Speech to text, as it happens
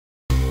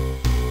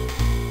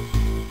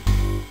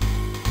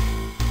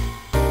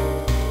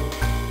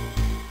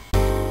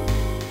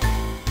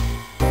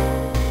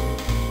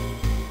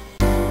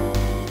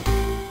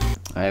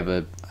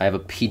I have a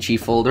peachy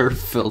folder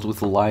filled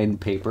with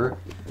lined paper.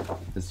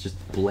 It's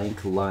just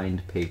blank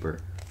lined paper.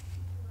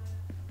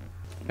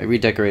 I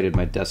redecorated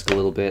my desk a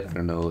little bit. I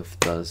don't know if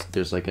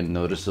there's like a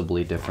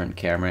noticeably different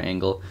camera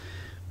angle,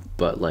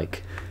 but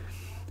like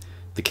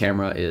the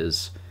camera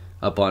is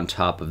up on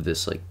top of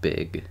this like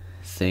big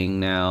thing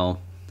now.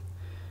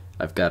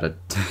 I've got a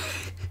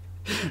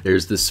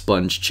there's the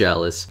sponge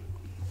chalice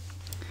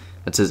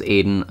that says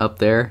Aiden up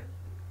there.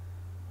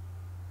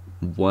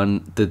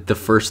 The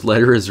first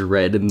letter is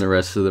red and the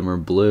rest of them are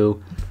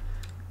blue.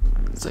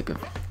 It's like a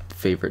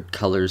favorite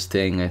colors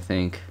thing, I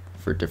think,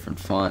 for different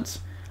fonts.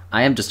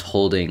 I am just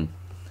holding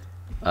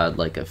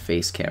like a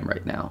face cam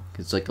right now.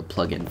 It's like a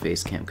plug-in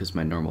face cam because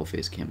my normal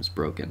face cam is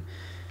broken.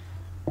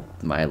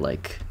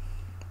 The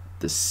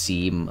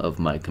seam of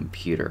my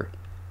computer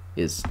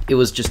it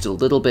was just a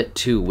little bit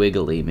too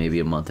wiggly maybe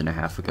a month and a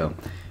half ago,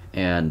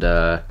 and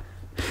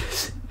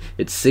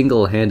it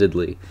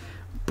single-handedly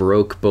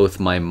broke both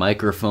my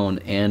microphone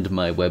and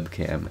my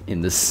webcam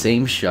in the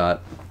same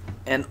shot,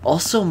 and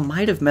also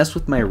might have messed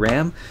with my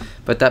RAM,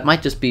 but that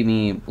might just be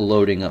me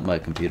loading up my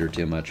computer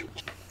too much.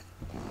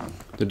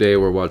 Today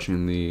we're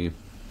watching the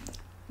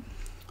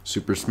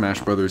Super Smash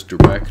Bros.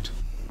 Direct,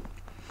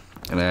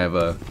 and I have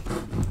a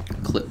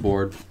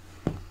clipboard.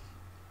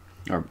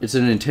 Or it's a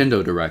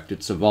Nintendo Direct.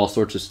 It's of all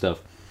sorts of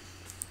stuff.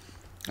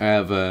 I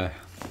have a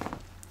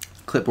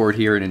clipboard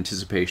here in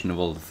anticipation of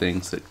all the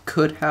things that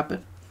could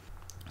happen.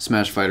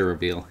 Smash Fighter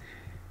reveal.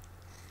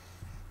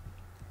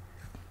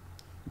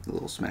 The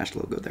little Smash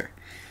logo there.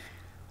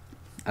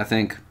 I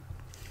think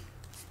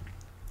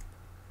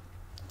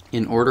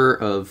in order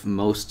of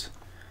most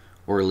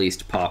or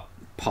least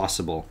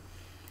possible,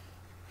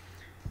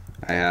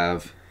 I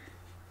have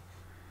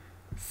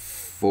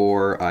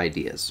 4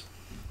 ideas.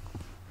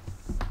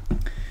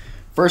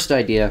 First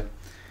idea,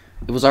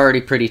 it was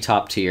already pretty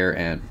top tier,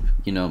 and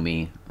you know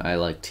me, I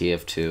like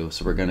TF2,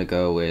 so we're gonna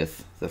go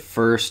with the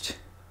first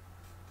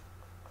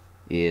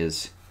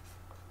is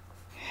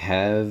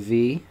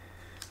Heavy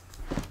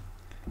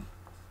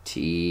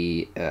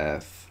TF2.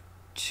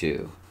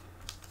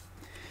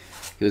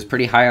 He was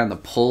pretty high on the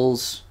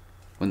polls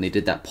when they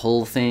did that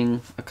poll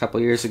thing a couple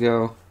years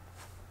ago.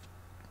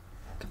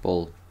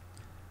 Well,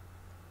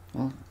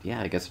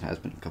 yeah, I guess it has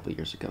been a couple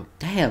years ago.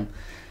 Damn!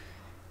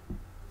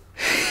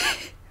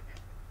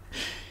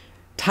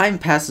 Time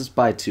passes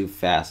by too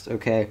fast,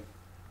 okay?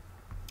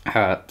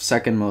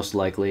 Second most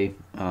likely,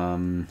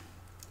 it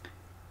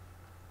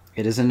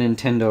is a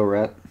Nintendo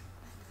rep,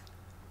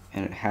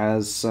 and it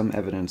has some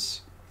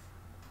evidence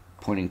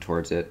pointing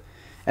towards it.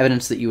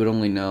 Evidence that you would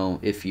only know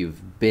if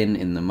you've been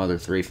in the Mother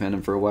 3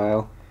 fandom for a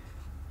while.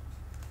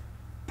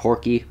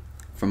 Porky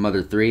from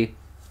Mother 3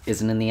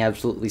 isn't in the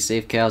Absolutely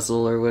Safe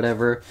Castle or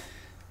whatever,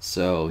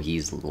 so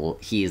he's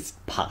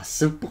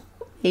possible,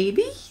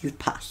 maybe? He's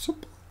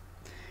possible.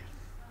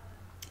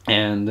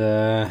 And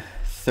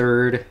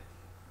third,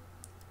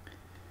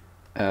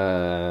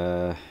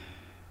 oh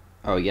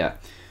yeah,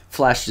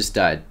 Flash just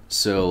died,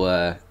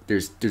 so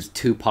there's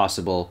 2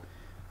 possible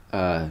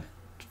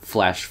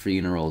Flash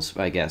funerals,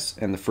 I guess.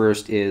 And the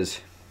first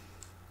is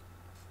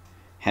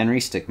Henry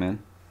Stickmin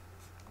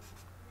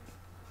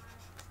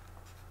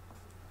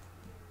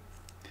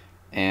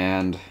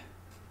and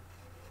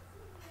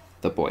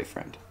The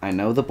Boyfriend. I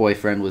know The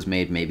Boyfriend was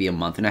made maybe a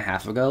month and a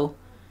half ago,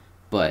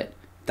 but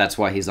that's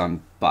why he's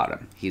on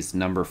bottom. He's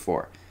number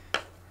 4.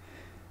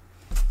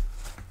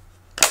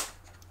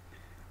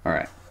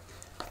 Alright.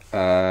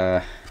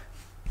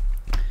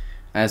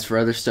 As for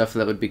other stuff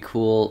that would be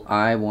cool,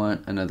 I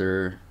want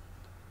another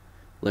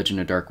Legend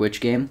of Dark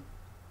Witch game.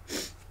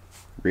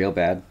 Real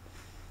bad.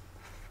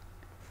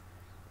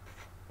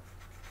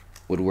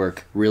 Would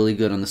work really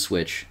good on the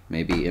Switch.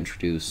 Maybe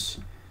introduce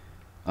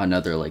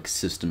another like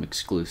system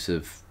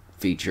exclusive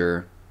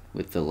feature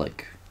with the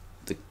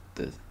the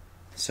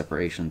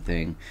separation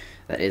thing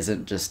that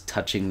isn't just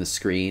touching the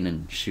screen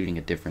and shooting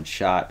a different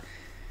shot.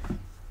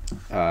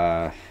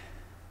 We're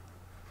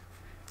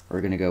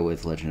gonna go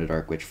with Legend of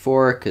Dark Witch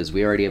 4 because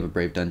we already have a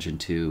Brave Dungeon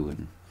 2,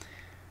 and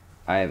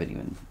I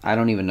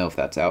don't even know if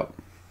that's out.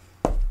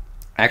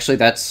 Actually,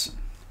 that's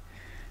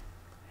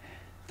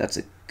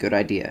a good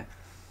idea.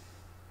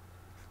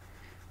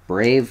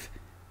 Brave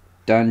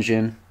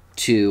Dungeon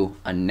 2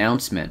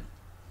 announcement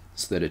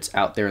so that it's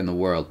out there in the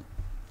world.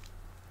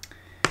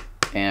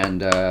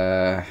 And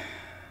I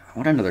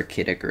want another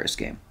Kid Icarus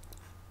game.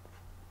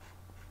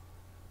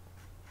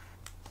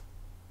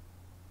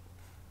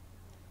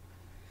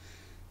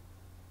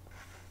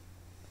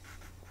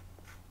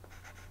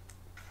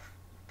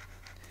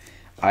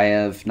 I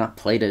have not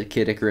played a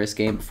Kid Icarus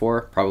game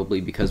before, probably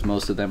because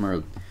most of them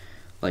are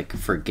like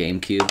for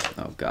GameCube.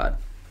 Oh god.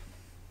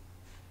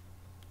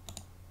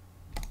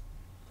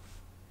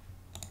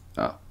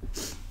 Oh.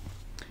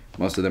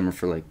 Most of them are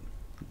for like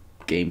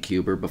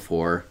GameCube or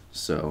before,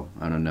 so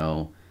I don't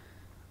know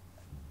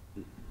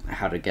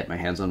how to get my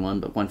hands on one,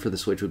 but one for the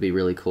Switch would be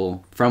really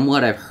cool. From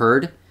what I've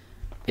heard,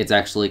 it's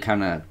actually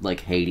kind of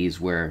like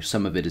Hades, where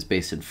some of it is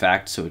based in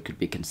fact, so it could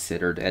be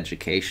considered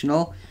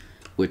educational,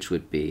 which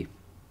would be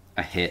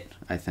a hit,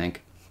 I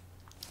think.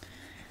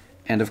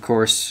 And of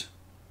course,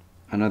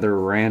 another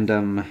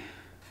random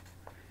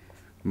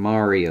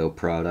Mario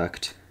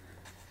product.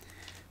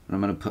 I'm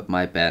going to put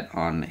my bet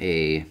on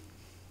a...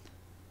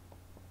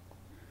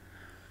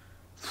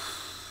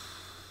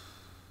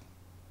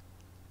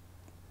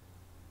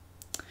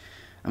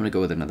 I'm going to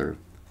go with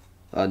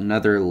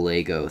another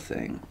Lego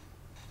thing.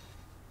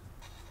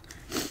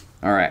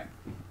 Alright.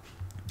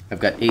 I've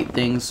got 8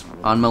 things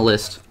on my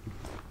list.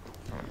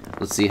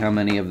 Let's see how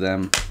many of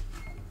them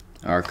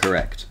are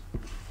correct.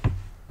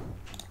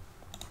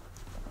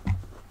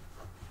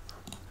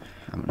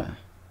 I'm going to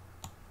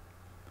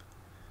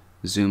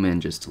zoom in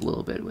just a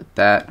little bit with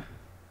that.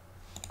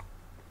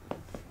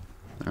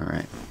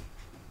 Alright.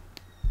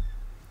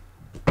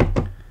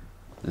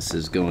 This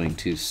is going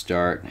to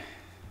start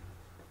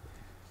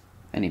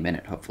any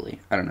minute, hopefully.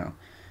 I don't know.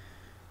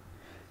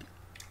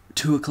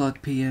 2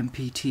 o'clock p.m.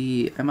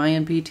 PT. Am I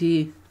in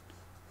PT?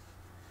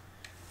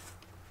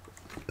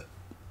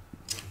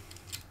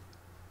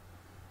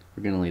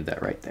 We're going to leave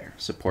that right there.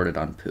 Supported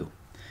on poo.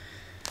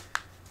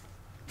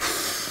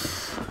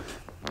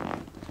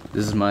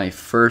 This is my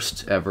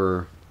first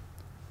ever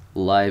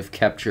live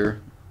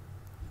capture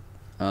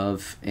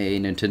of a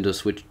Nintendo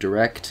Switch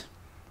Direct.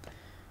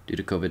 Due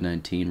to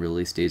COVID-19,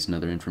 release dates and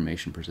other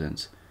information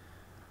presents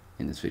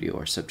in this video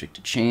are subject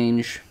to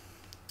change.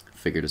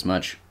 Figured as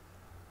much.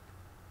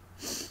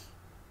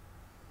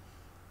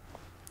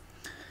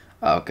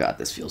 Oh god,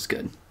 this feels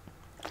good.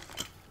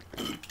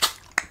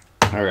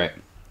 Alright.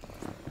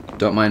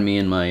 Don't mind me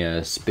and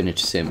my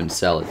spinach salmon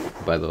salad,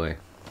 by the way.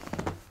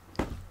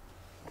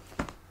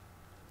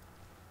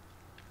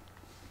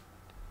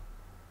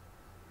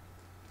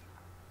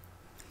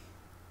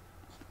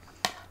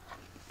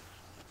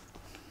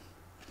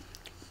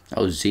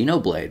 Oh,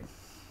 Xenoblade.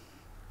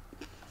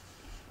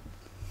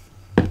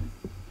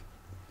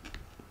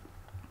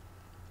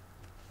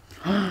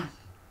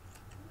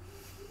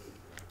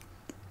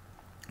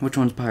 Which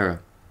one's Pyra?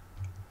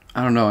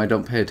 I don't know, I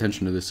don't pay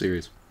attention to this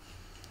series.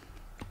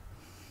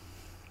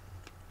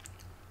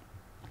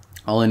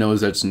 All I know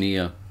is that's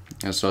Nia.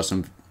 I saw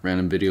some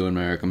random video in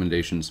my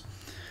recommendations.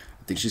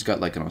 I think she's got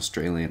like an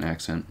Australian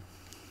accent.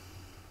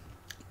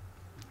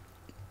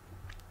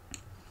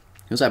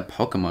 Who's that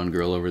Pokemon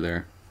girl over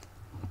there?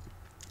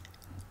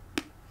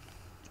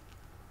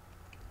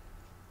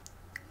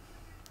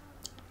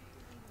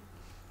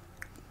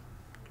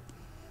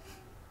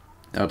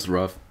 That's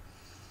rough.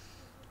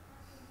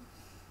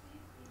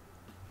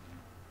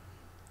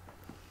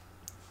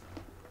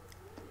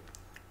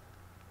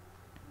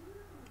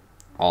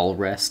 All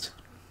rest.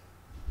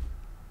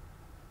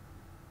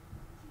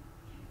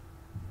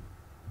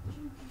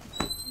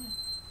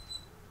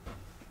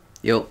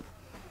 Yo.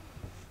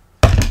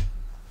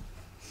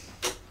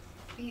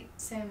 Eat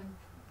salmon,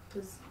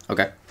 please.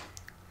 Okay.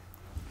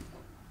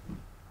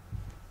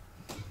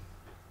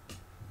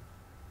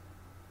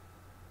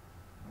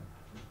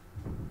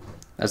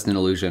 That's an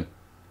illusion.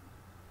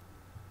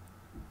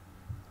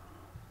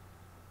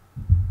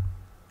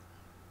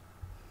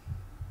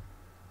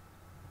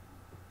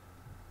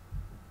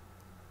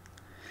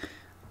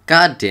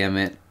 God damn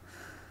it.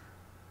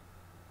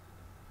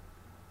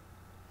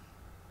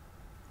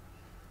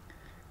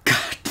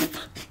 God.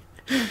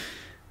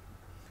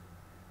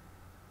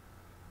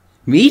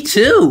 Me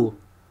too.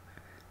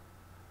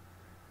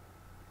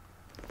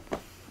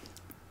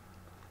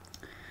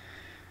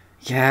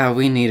 Yeah,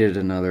 we needed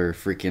another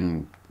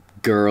freaking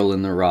girl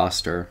in the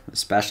roster,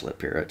 especially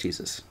Pyra,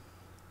 Jesus.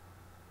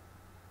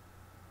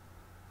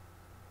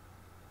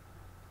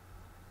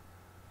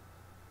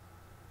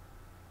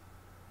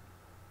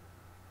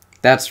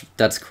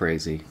 That's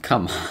crazy.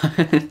 Come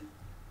on.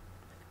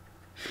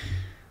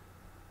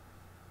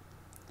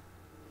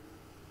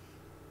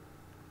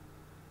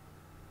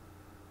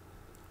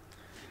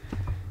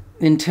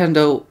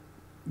 Nintendo,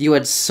 you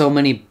had so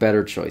many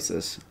better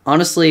choices.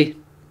 Honestly,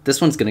 this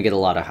one's gonna get a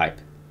lot of hype.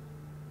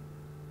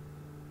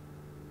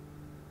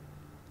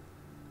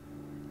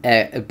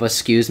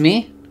 Excuse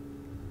me?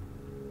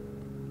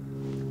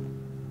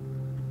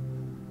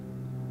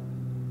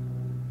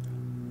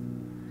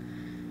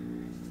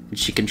 And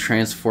she can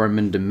transform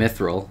into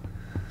Mithril.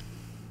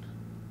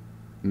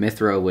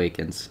 Mithra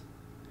awakens.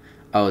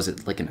 Oh, is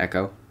it like an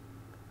echo?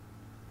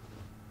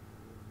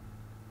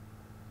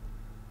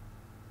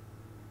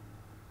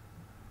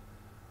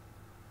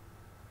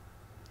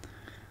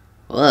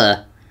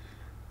 Ugh.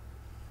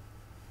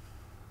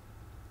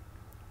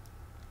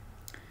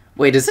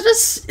 Wait, is it a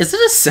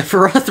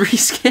Sephiroth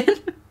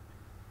reskin?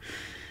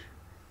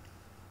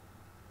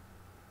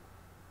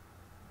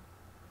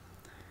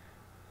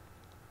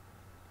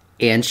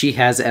 And she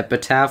has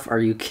Epitaph? Are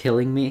you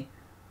killing me?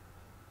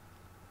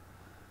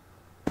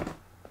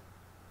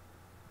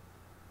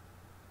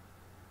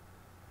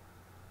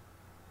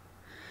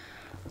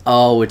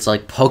 Oh, it's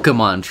like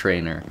Pokemon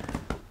Trainer.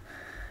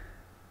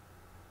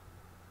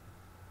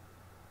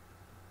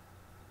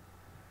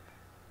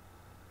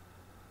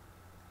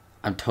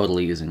 I'm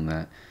totally using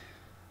that.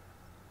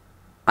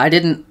 I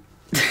didn't...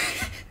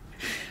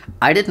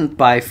 I didn't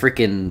buy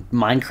freaking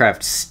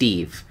Minecraft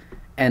Steve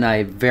And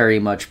I very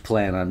much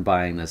plan on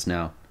buying this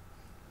now.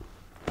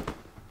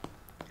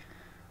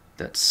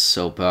 That's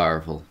so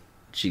powerful.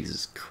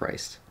 Jesus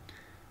Christ.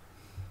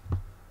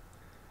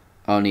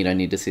 Oh, neat. I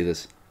need to see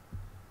this.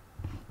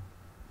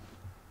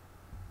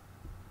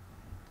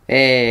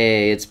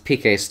 Hey, it's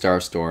PK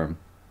Starstorm.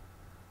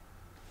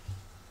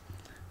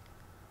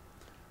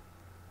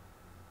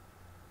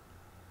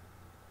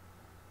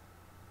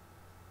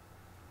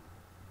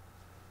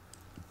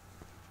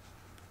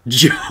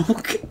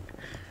 Joke.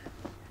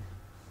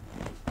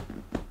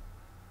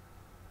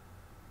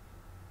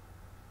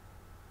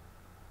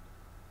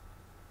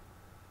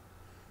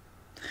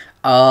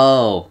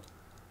 Oh.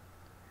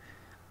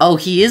 Oh,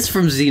 he is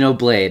from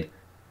Xenoblade.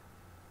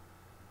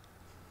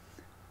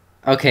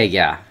 Okay,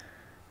 yeah.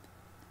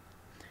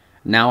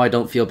 Now I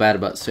don't feel bad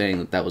about saying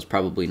that that was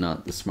probably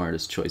not the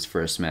smartest choice for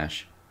a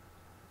Smash.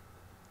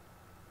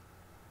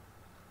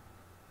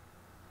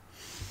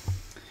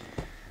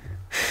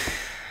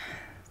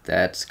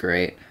 That's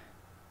great.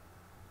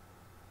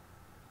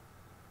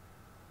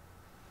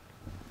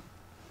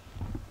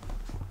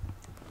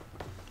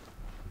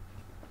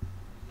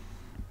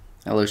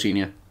 Hello,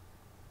 Shinya.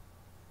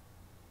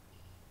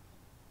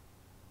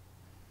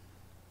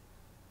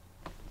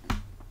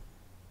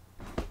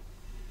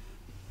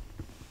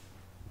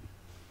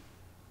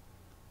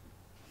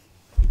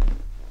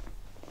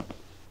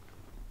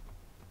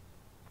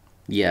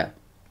 Yeah,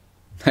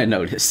 I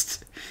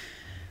noticed.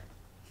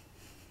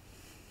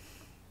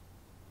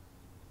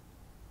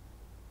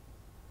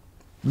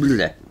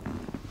 Blech.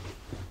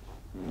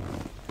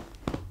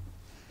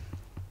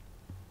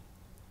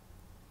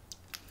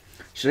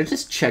 Should I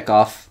just check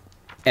off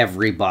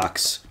every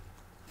box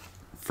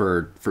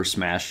for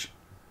Smash?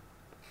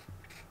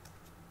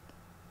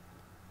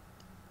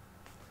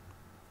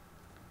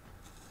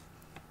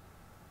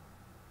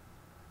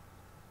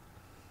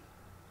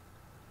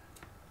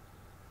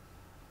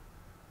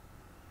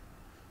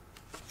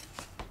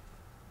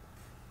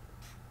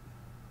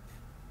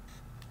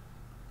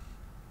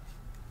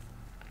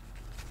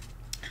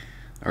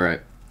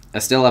 Alright. I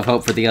still have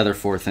hope for the other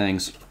 4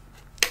 things.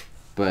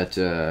 But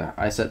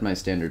I set my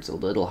standards a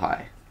little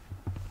high.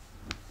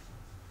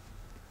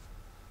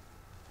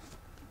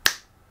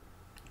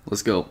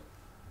 Let's go.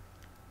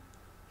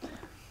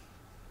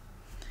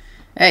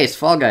 Hey, it's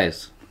Fall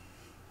Guys.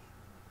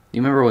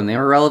 You remember when they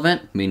were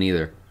relevant? Me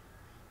neither.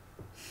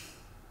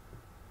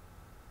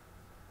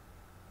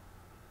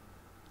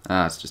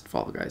 Ah, it's just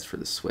Fall Guys for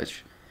the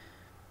Switch.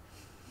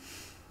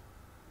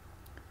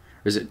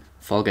 Or is it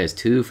Fall Guys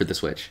 2 for the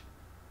Switch?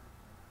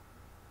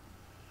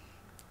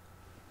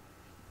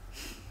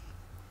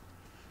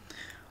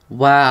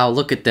 Wow,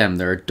 look at them.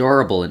 They're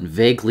adorable and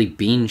vaguely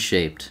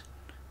bean-shaped.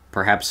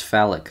 Perhaps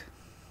phallic.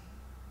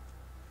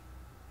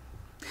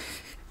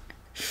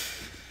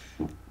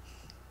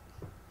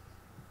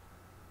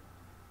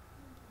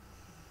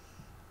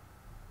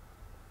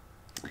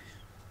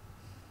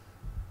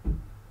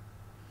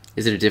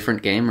 Is it a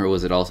different game, or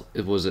was it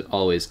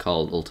always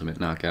called Ultimate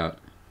Knockout?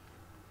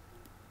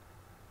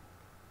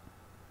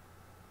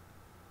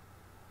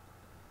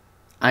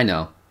 I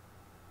know.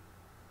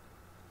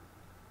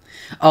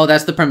 Oh,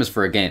 that's the premise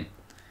for a game.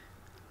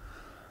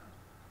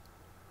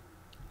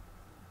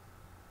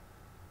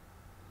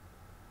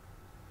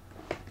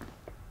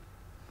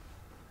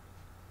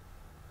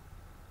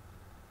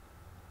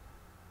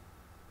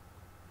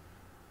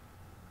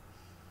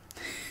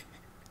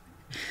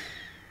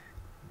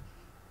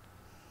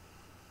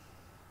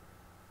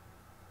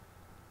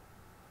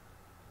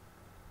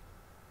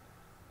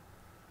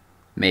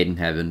 Made in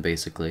heaven,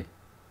 basically.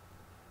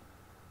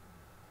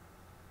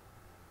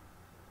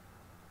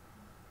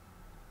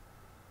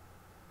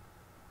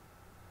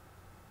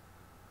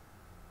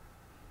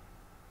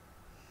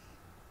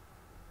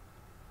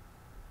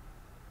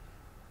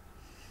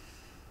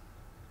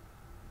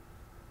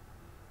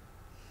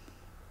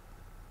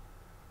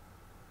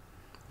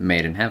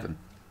 Made in heaven.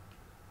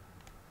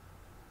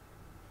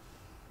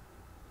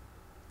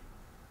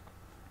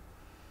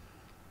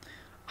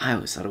 I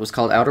always thought it was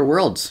called Outer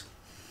Worlds.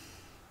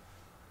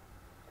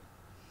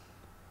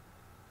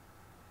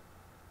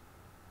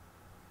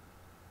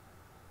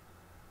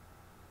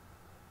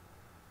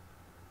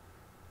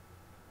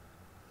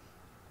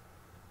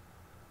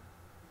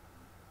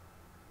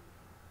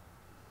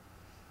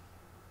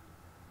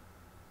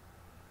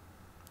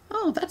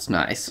 Oh, that's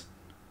nice.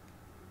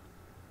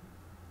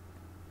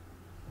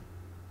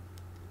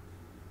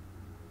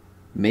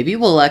 Maybe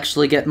we'll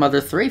actually get Mother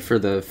 3 for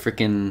the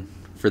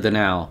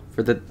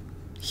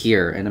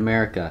here in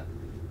America.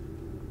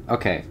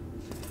 Okay.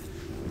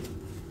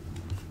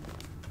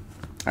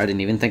 I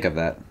didn't even think of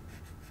that.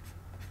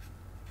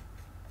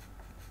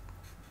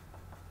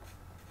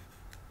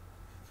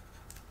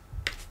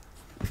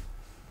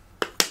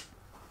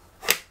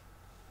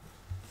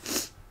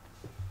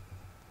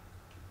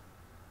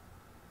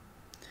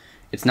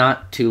 It's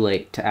not too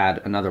late to add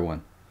another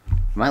one.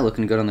 Am I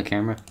looking good on the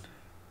camera?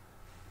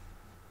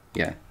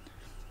 Yeah.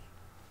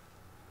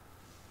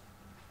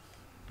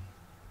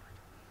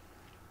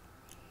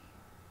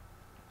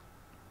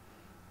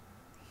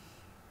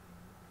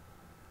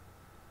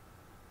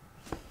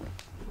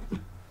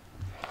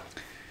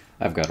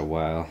 I've got a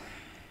while.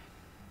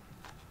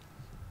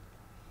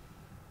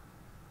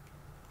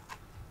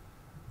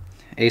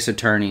 Ace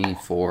Attorney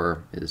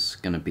 4 is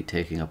going to be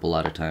taking up a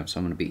lot of time, so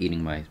I'm going to be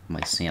eating my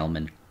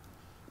salmon.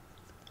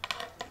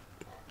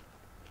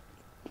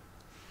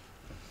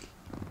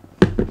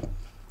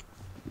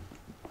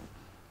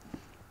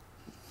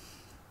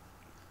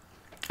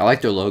 I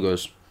like their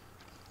logos.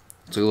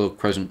 It's like a little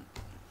crescent.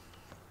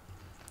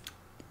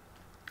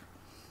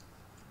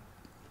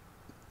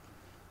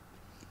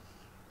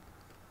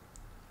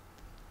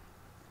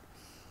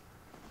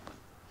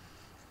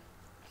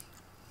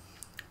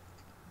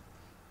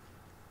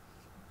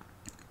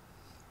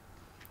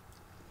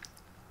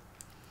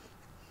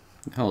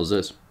 What the hell is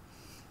this?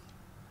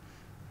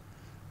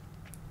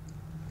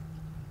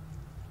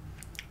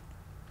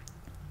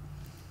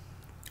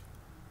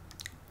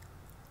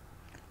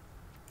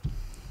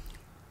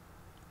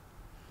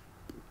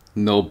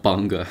 No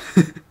bunga.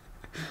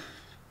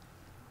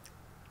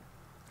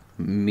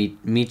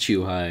 Meet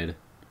you hide.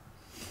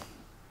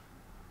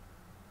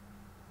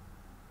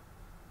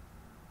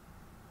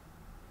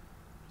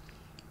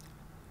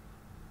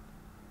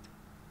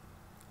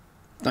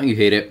 Don't you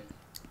hate it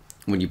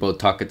when you both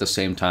talk at the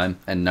same time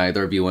and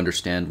neither of you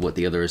understand what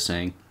the other is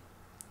saying?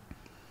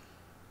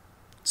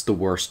 It's the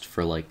worst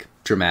for, like,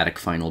 dramatic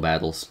final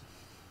battles.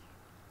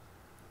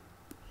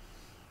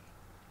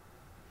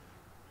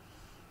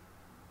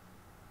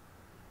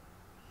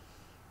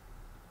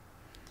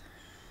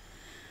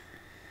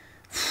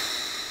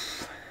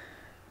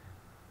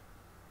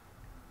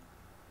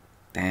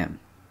 Damn.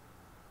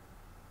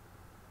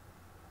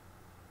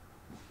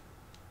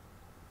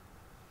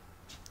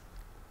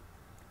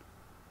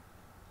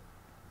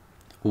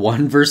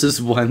 One versus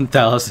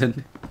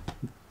 1,000.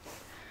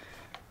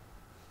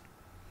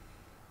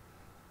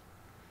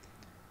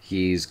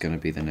 He's gonna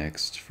be the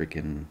next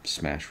freaking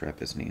Smash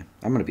rep, isn't he?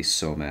 I'm gonna be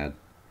so mad.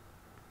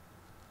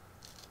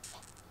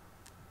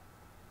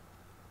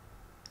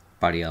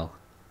 Body L.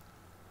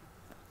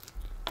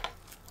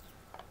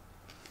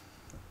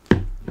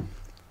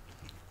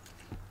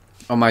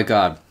 Oh my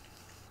god.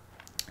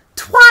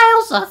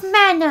 Trials of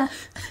Mana.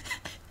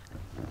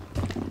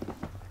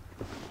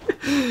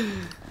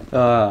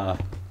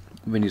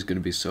 Vinny's gonna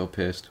be so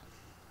pissed.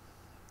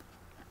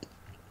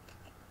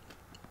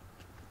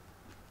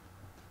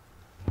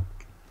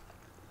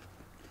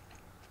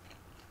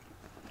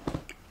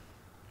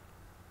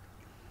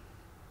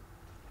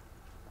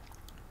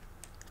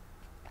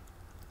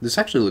 This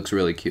actually looks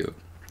really cute.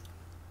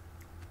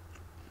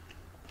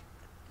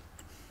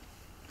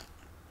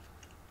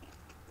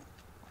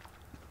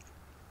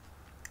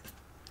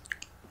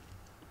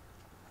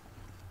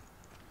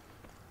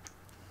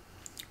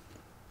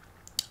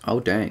 Oh,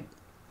 dang.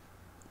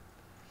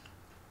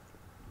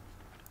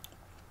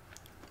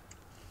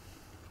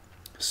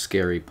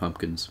 Scary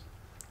pumpkins.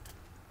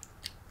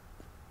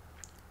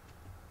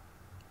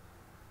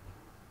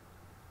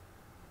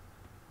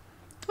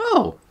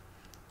 Oh,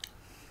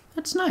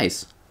 that's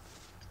nice.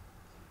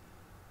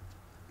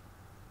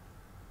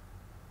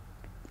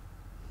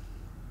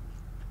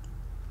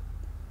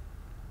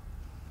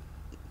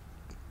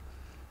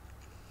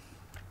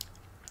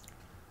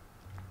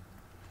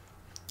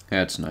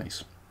 That's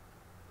nice.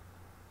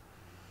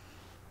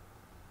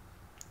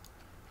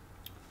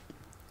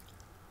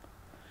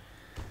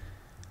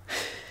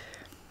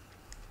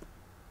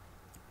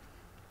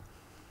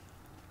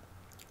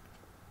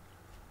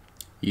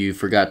 You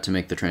forgot to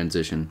make the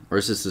transition. Or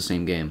is this the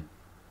same game?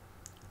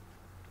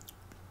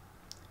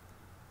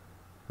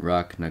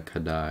 Rock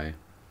Nakadai.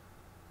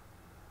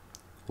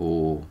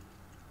 Oh.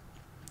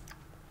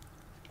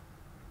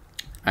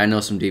 I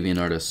know some deviant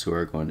artists who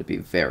are going to be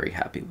very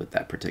happy with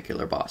that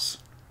particular boss.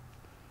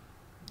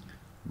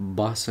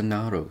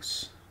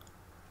 Bossanaros.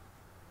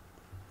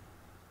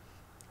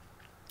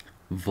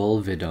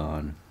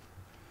 Volvidon.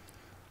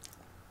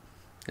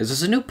 Is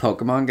this a new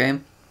Pokemon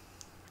game?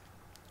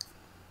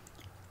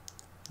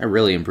 I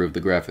really improved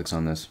the graphics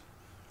on this.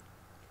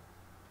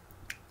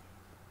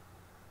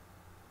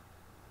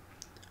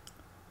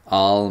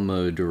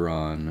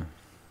 Almudron.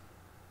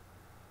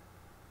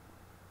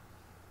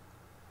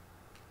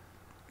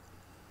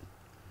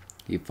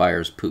 He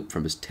fires poop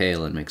from his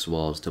tail and makes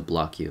walls to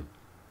block you.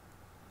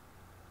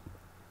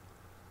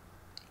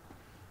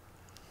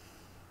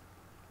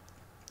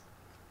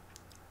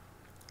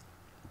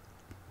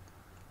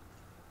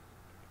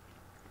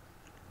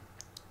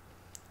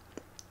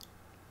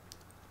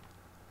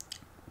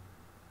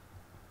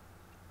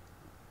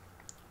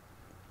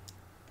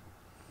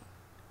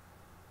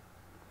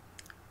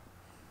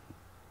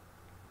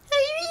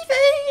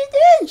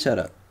 Shut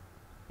up.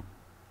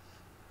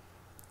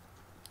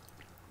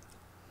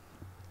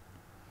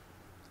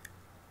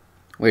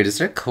 Wait, is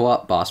there a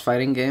co-op boss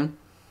fighting game?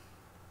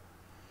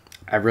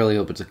 I really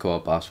hope it's a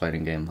co-op boss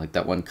fighting game, like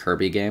that one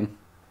Kirby game.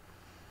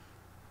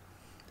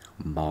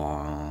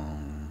 Bong.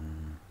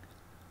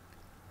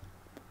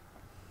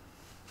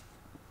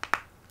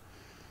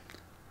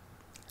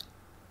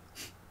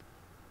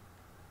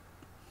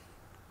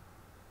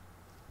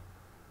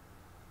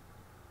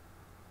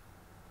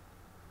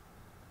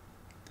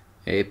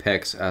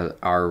 Apex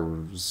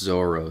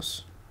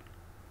Arzoros.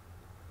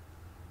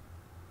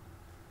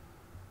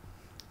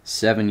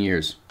 7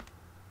 years.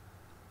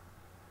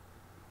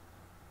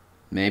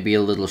 Maybe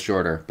a little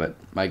shorter, but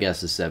my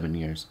guess is 7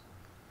 years.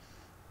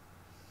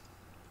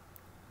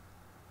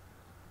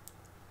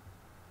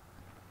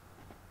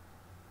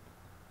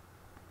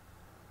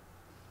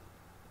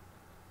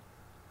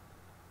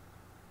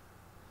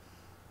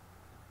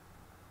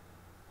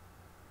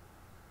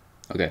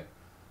 Okay.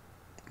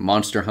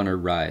 Monster Hunter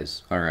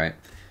Rise. Alright.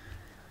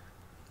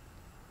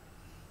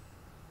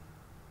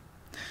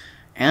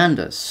 And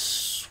a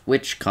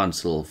Switch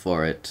console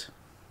for it.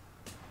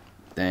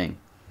 Dang.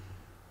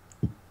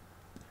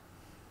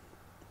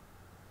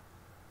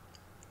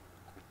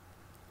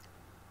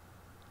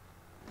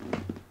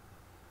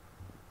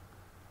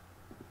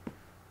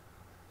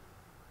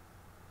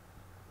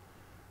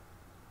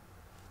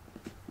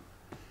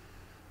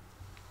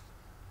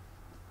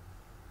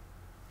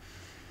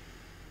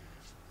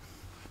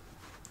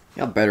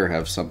 Y'all better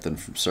have something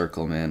from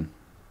Circle, man.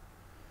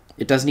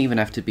 It doesn't even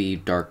have to be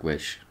Dark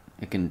Wish.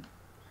 It can...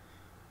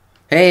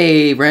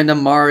 Hey,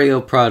 random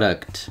Mario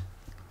product.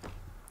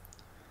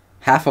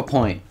 Half a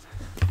point.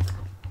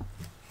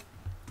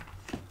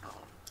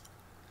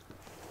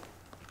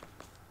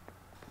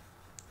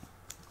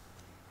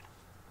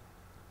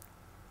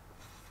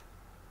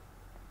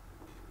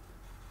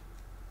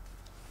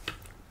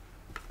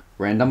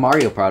 Random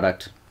Mario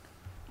product.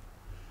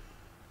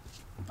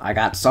 I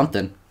got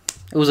something.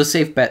 It was a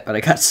safe bet, but I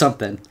got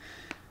something.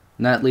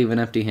 Not leaving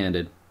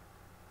empty-handed.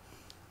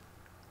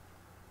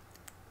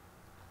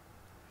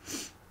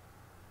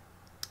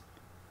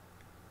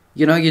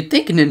 You know, you'd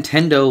think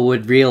Nintendo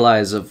would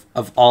realize of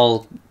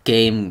all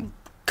game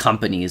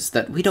companies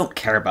that we don't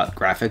care about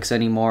graphics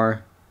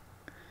anymore.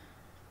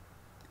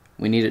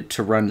 We need it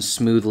to run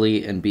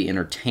smoothly and be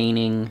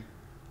entertaining.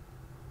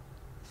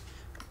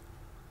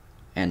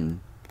 And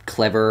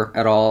clever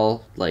at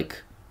all.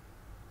 Like...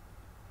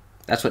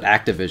 That's what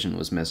Activision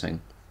was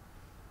missing.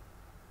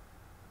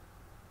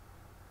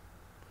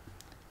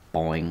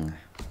 Boing.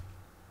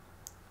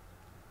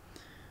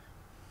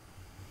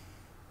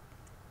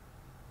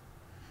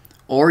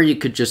 Or you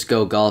could just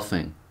go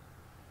golfing.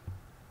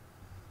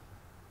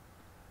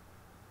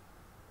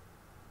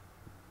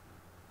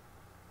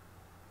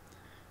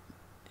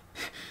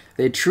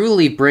 They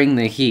truly bring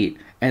the heat,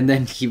 and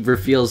then he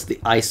reveals the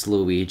Ice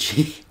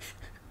Luigi.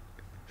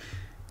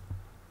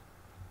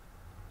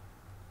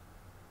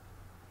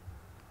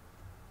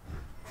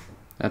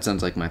 That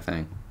sounds like my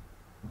thing.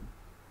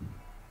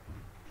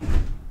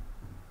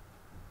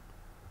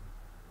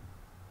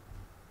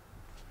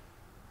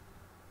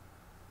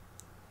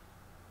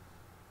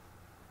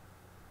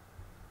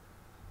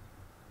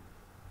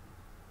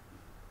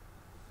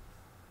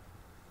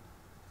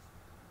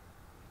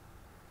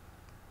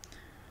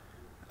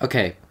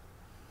 Okay.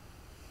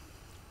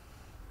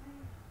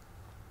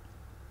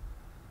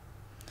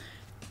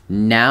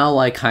 Now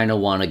I kind of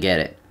want to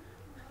get it.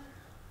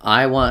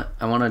 I want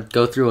to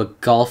go through a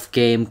golf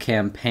game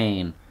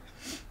campaign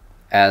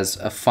as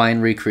a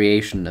fine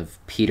recreation of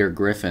Peter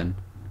Griffin.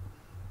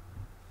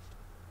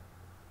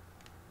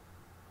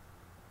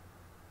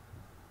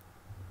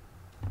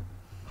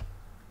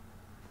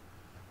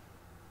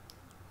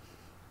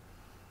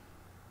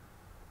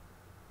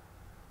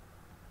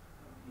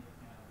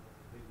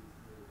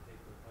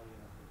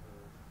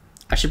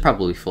 I should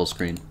probably full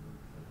screen.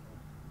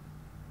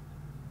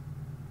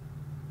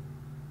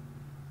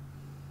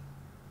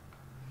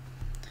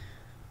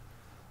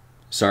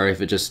 Sorry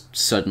if it just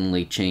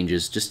suddenly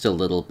changes just a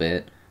little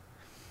bit.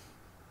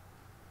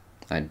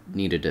 I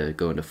needed to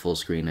go into full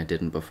screen. I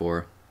didn't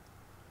before.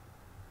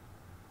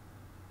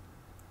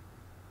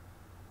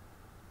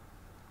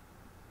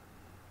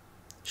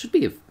 Should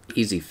be an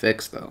easy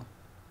fix, though.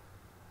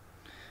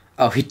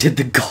 Oh, he did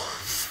the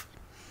golf.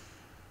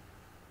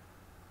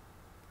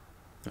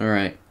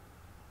 Alright.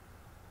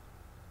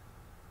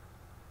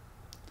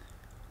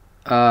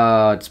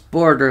 Oh, it's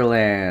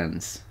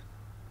Borderlands.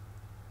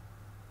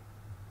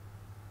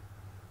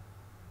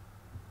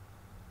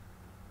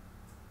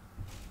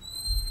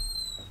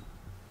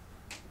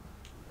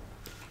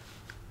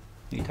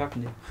 Who are you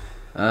talking to?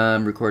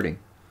 I'm recording.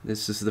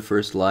 This is the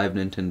first live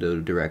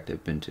Nintendo Direct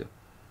I've been to.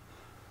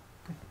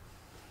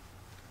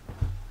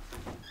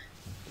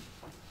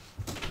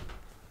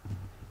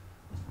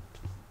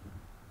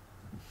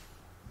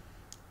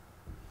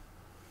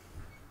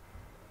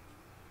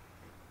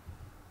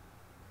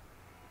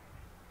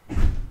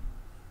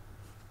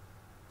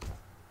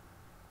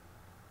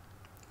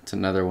 It's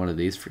another one of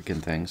these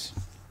freaking things.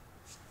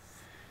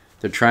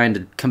 They're trying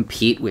to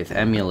compete with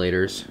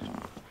emulators.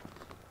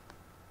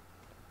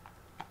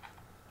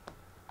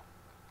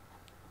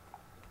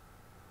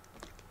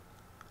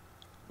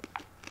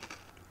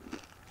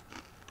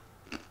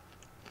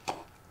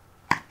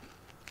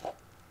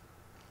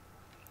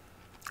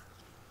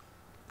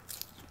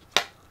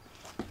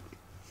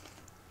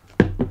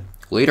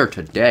 Later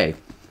today.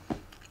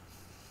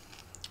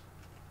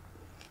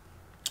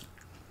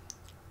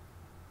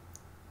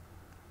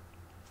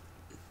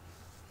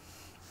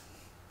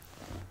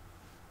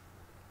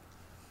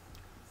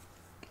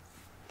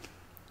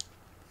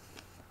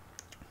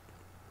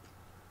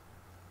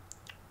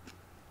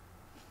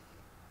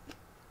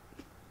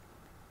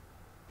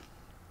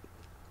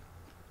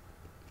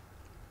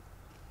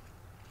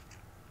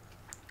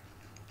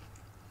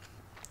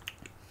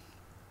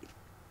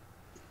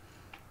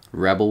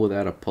 Rebel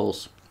without a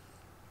pulse.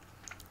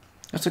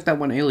 That's like that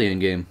one Alien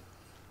game.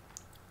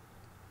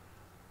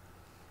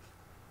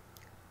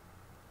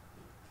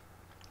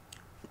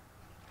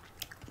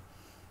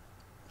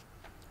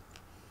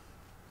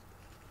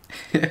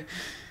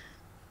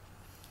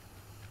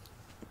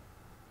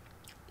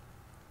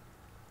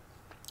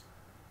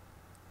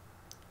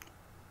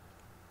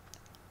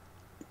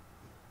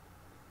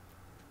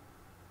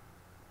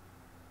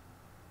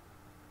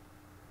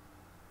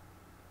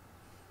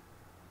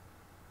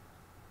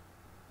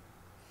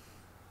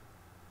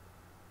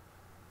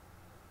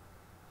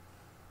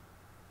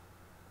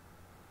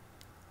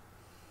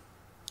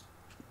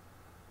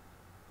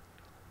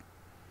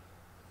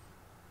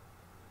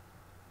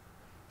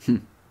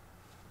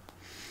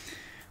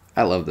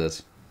 I love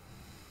this.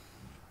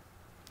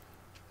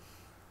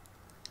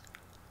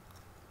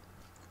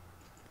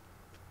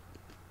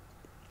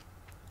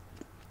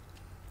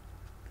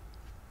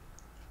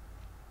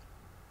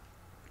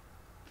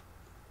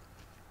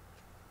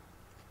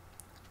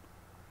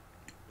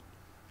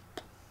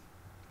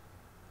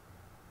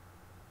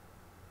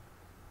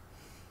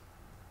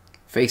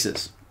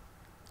 Faces.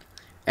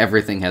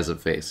 Everything has a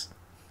face.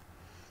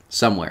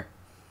 Somewhere.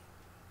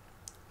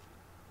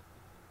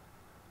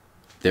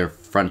 Their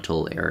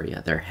frontal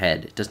area, their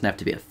head. It doesn't have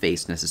to be a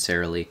face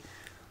necessarily.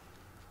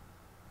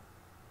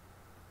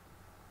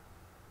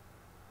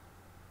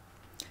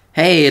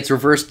 Hey, it's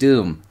Reverse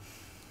Doom.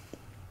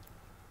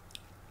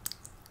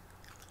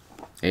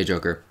 Hey,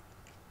 Joker.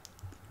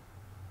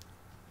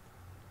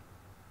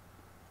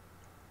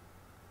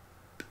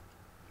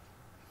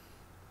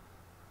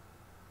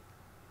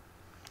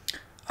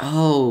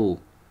 Oh.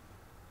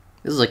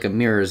 This is like a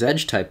Mirror's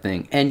Edge type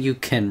thing. And you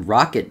can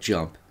rocket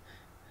jump.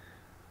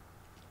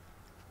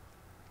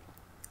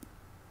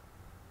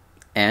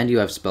 And you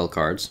have spell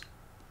cards.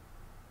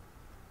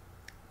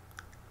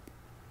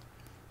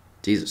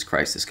 Jesus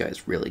Christ, this guy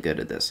is really good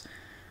at this.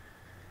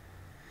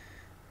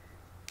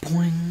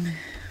 Boing.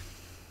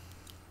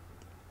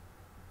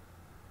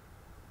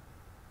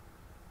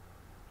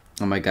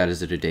 Oh my god,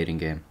 is it a dating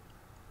game?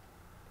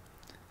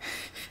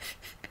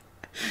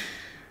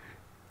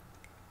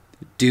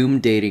 Doom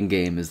dating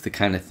game is the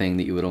kind of thing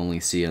that you would only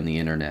see on the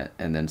internet,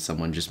 and then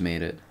someone just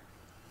made it.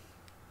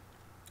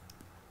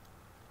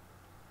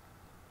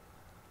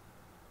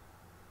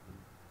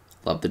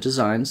 Love the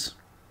designs.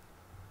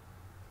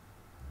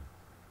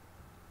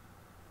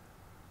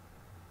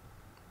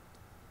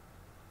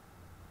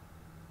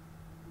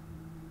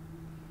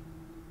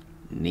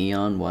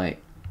 Neon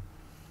white.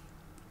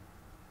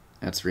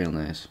 That's real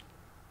nice.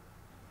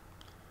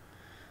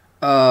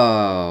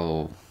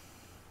 Oh.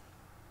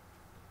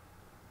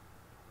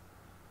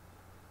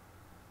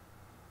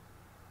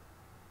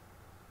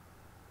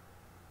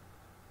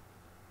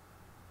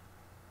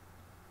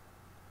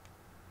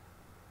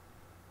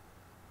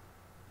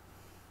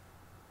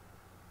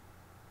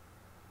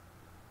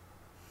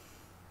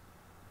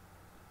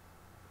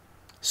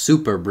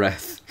 Super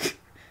breath.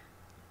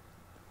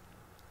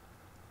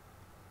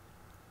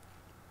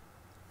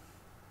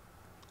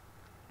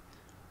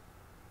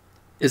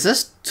 Is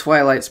this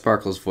Twilight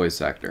Sparkle's voice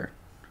actor?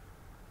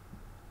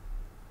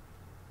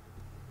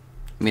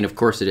 I mean, of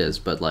course it is,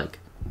 but like,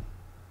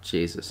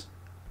 Jesus.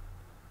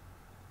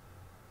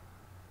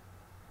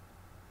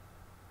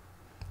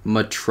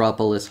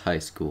 Metropolis High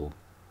School.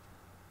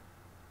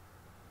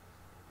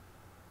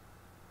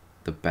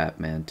 The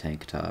Batman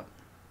tank top.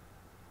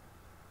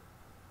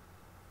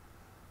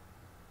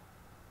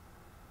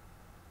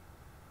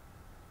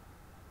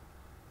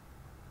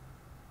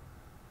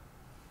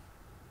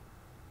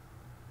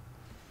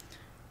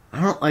 I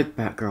don't like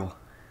Batgirl.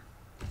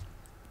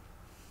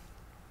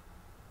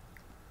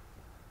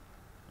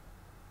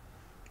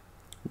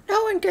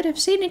 No one could have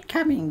seen it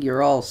coming.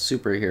 You're all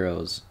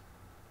superheroes.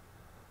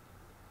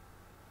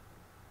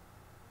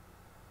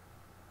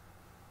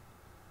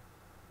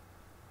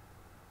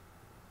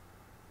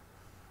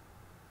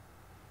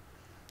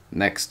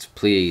 Next,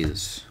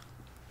 please.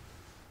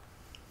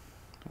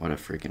 What a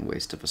freaking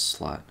waste of a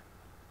slot.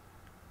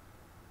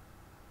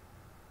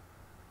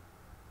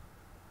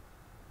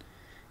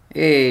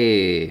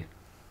 Hey.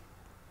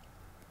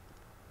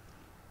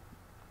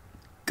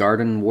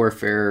 Garden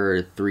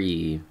Warfare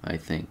 3, I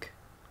think.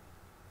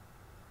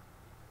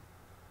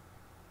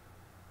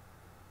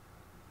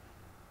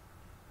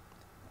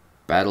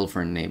 Battle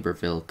for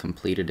Neighborville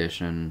Complete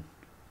Edition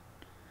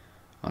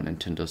on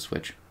Nintendo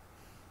Switch.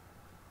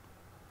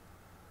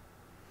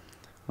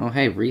 Oh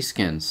hey,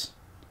 reskins,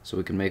 so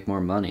we can make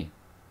more money.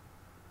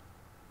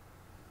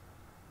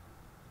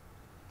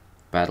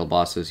 Battle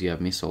bosses, you have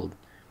me sold.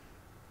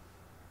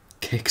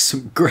 Kick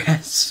some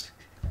grass.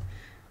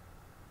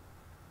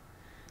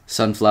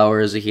 Sunflower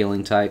is a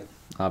healing type,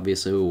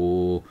 obviously.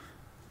 Ooh.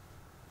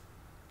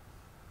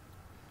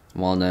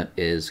 Walnut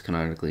is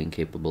canonically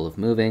incapable of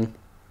moving.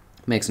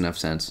 Makes enough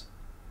sense.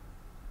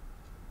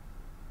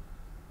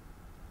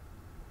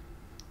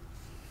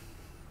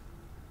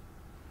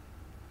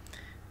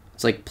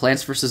 It's like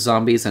Plants vs.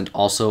 Zombies and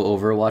also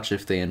Overwatch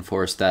if they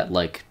enforce that,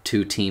 like,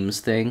 2 teams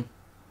thing.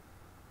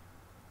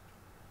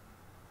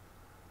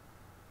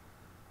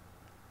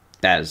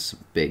 That is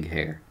big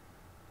hair.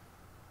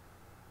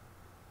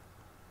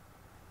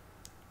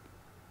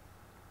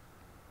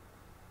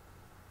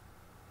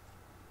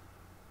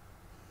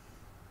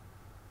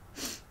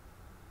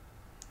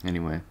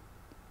 Anyway.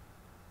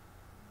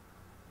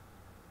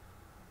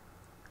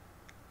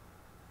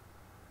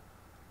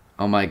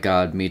 Oh my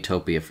god,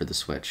 Miitopia for the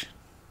Switch.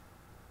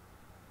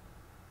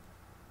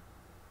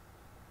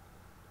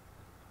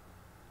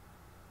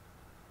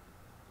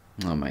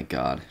 Oh my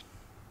god.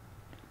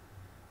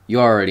 You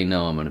already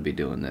know I'm going to be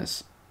doing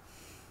this.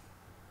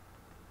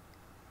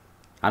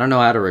 I don't know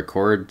how to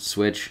record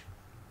Switch,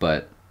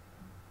 but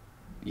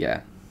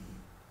yeah.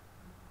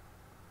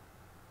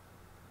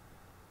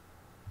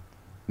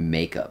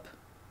 Makeup.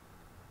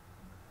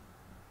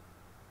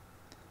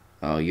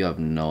 Oh, you have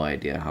no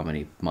idea how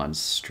many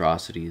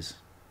monstrosities.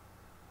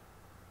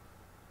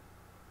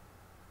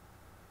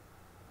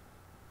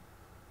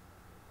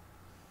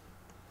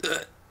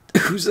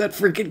 Who's that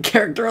freaking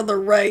character on the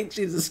right?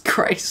 Jesus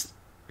Christ.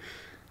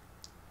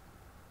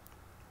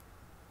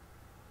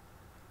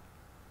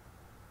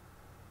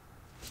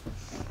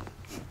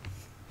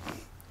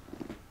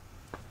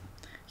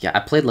 Yeah, I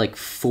played like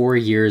 4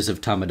 years of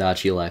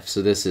Tamagotchi Life,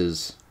 so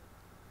this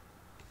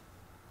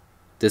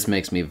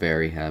makes me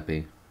very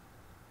happy.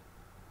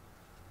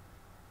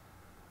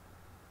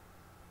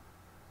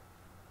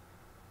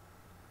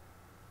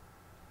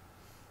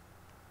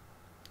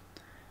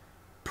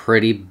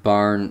 Pretty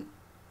darn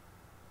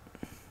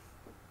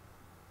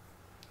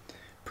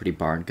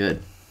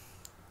good.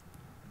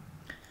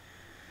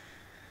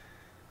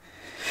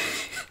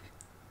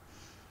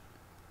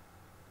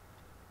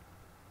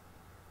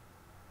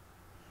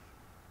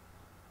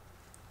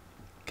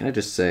 Can I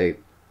just say,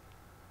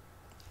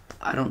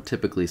 I don't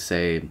typically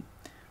say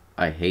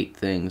I hate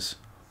things.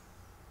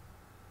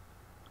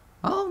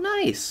 Oh,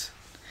 nice.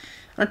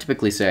 I don't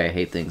typically say I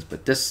hate things,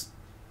 but this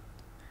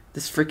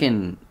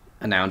freaking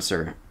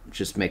announcer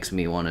just makes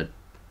me want to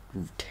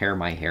tear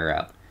my hair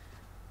out.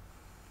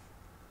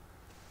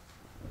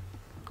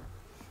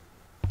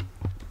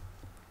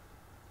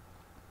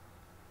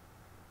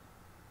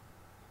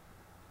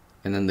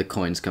 And then the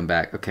coins come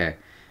back. Okay,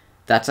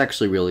 that's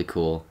actually really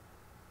cool.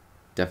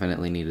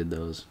 Definitely needed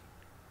those.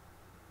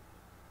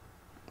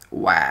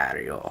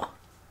 Wario.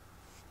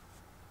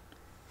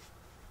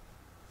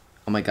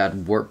 Oh my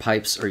god, warp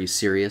pipes, are you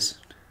serious?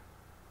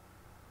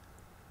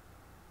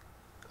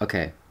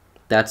 Okay,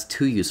 that's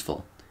too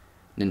useful.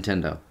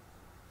 Nintendo.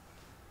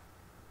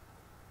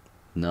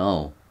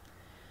 No.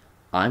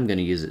 I'm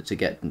gonna use it to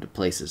get into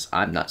places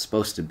I'm not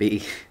supposed to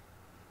be.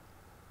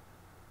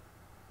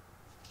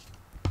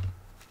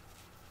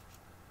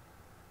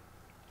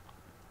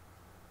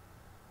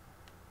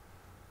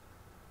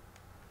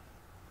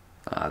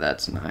 Ah,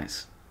 that's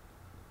nice.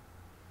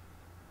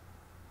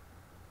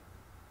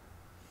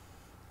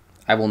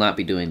 I will not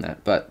be doing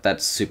that, but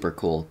that's super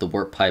cool. The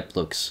warp pipe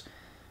looks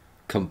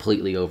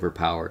completely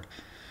overpowered.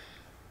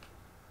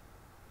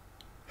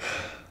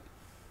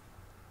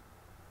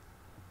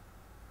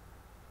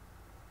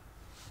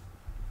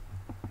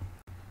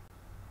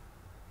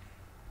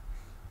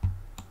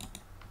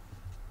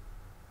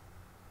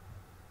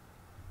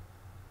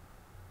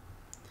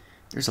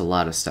 There's a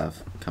lot of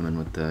stuff coming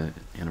with the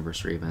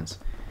anniversary events.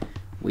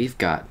 We've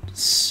got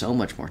so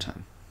much more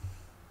time.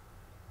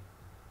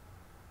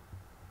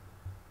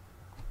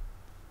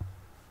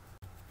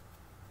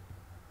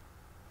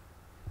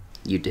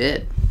 You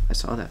did. I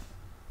saw that.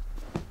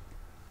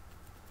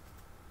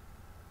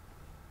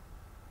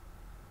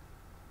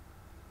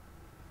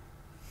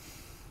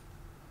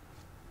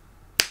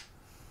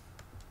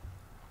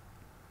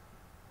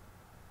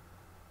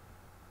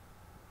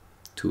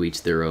 To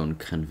each their own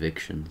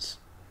convictions.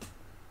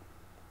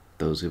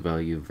 Those who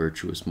value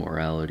virtuous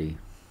morality.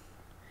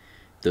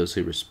 Those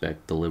who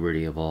respect the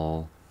liberty of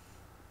all.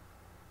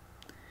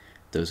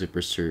 Those who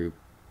pursue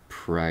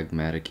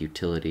pragmatic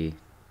utility.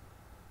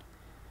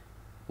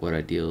 What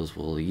ideals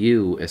will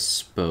you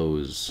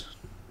espouse?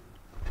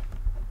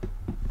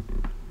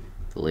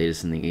 The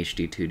latest in the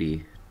HD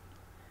 2D.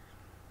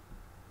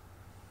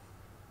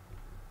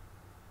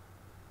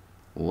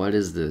 What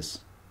is this?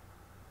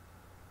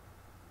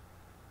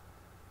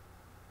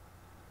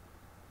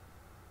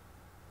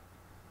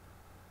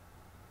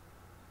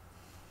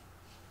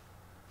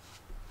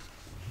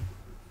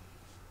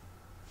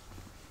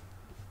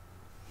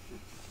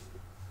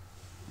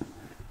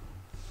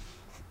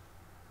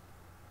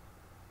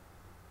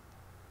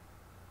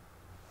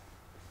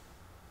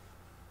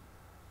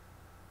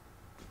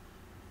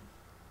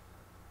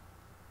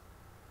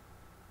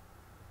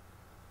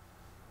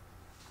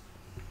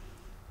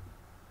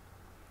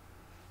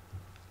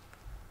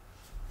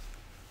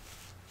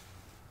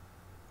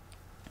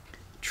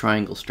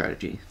 Triangle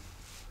strategy.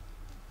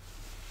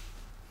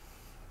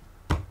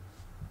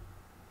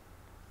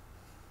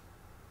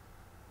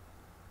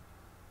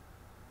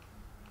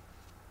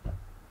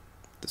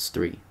 That's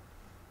 3.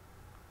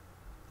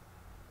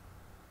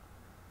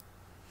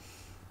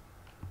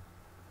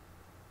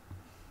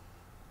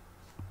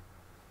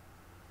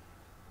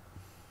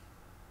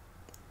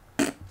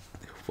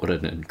 What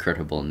an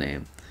incredible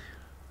name.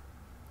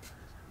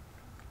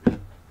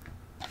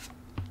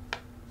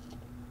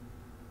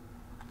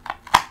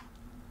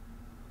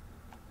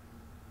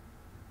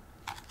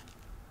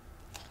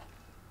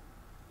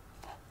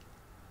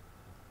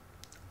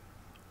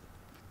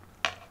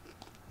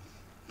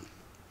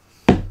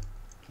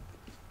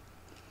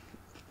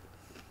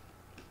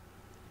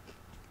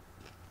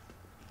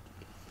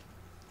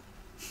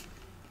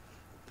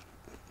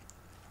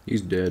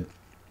 He's dead.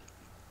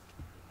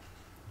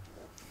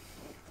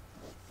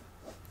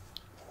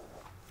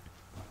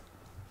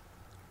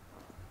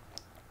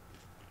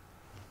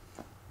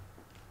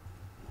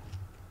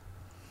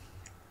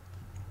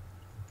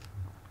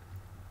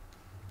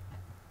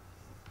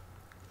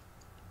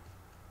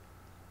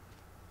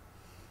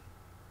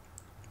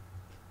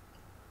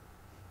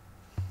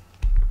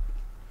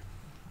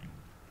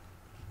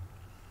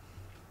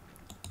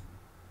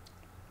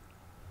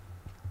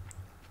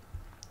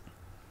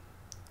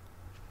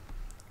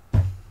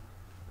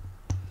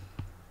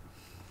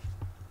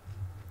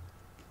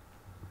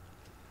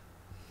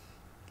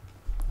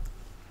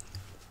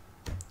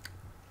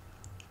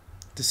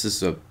 This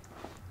is a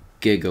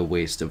giga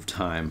waste of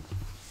time.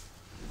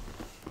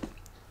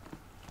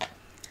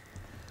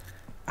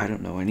 I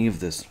don't know any of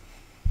this.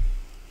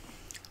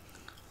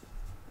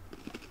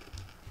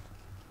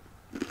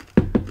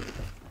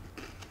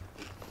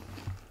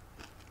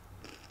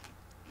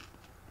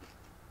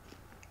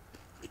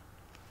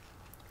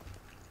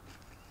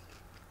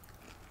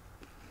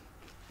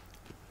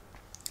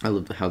 I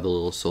love how the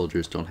little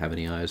soldiers don't have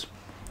any eyes.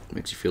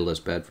 Makes you feel less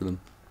bad for them.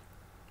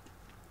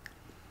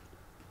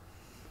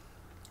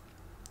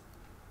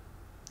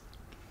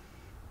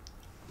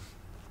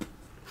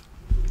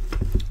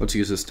 Let's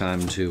use this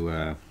time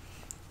to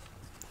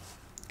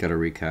get a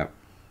recap.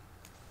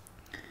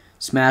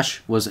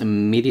 Smash was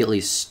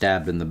immediately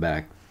stabbed in the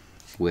back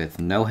with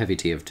no heavy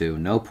TF2,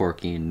 no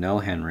Porky, no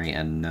Henry,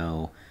 and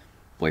no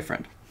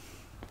boyfriend.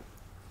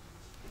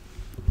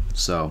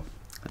 So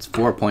that's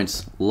 4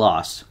 points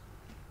lost.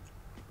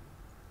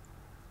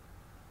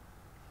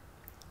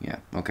 Yeah,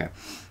 okay.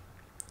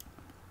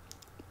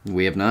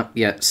 We have not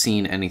yet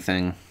seen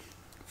anything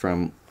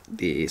from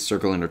the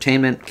Circle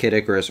Entertainment, Kid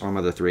Icarus, or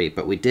Mother 3,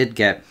 but we did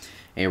get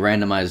a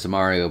randomized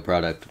Mario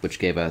product, which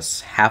gave us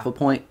half a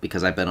point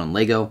because I bet on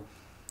Lego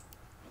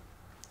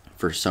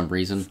for some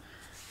reason.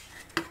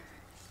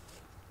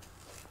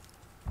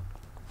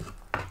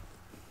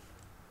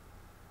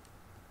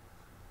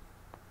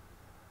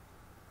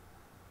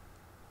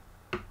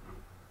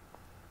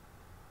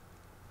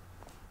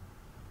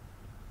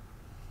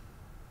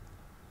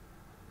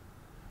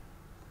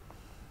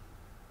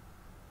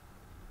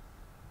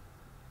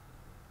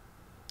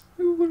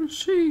 You will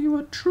see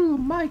what true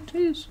might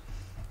is.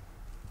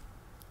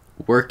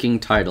 Working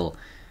title.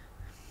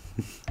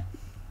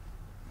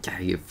 Yeah,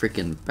 you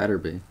freaking better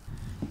be.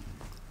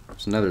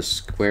 It's another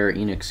Square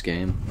Enix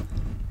game.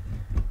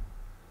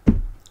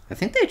 I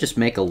think they just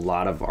make a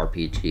lot of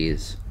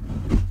RPGs.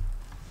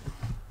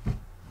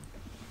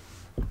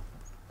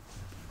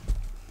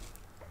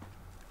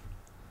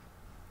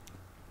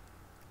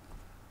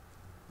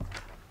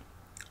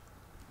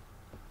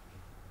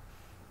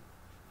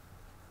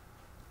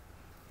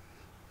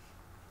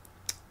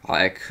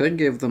 I could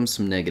give them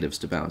some negatives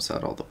to bounce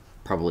out all the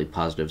probably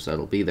positives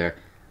that'll be there.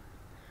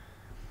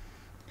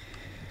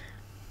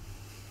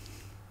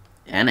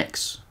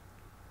 Annex.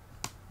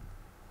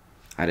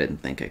 I didn't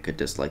think I could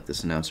dislike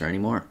this announcer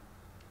anymore.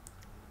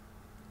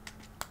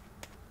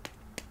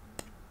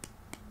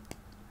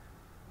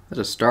 Is that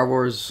a Star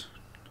Wars?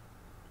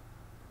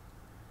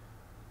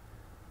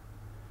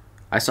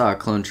 I saw a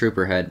clone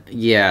trooper head.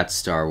 Yeah, it's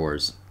Star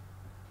Wars.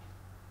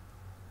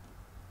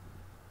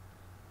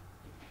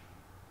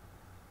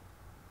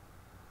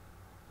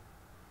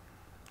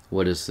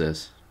 What is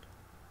this?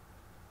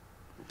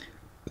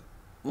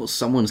 Well,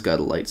 someone's got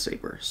a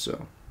lightsaber,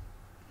 so.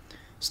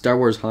 Star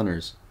Wars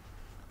Hunters.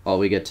 All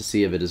we get to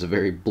see of it is a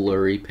very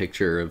blurry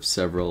picture of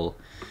several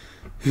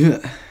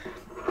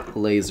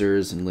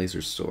lasers and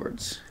laser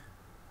swords.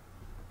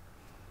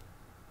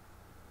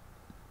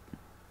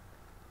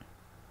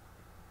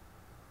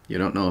 You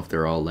don't know if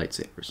they're all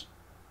lightsabers.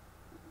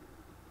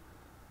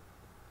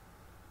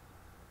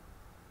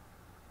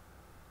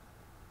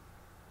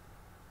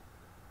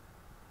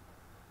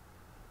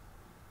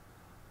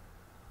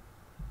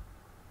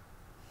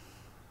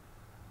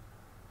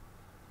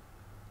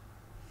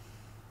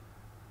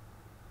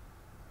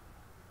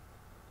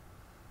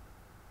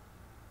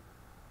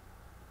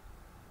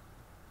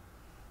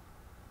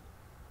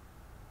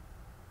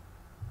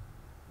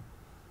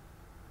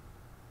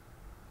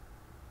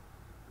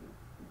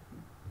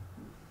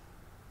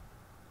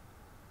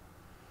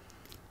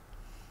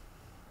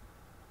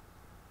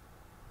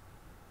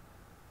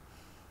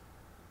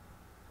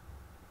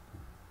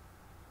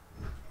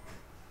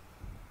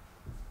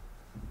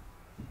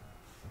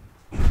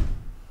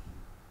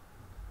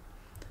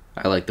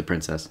 I like the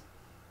princess.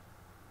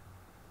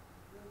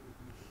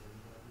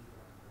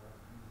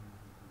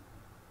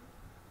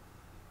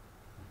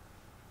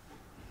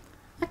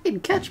 I can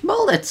catch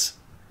bullets.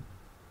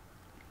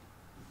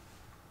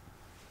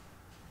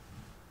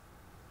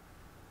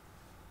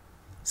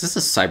 Is this a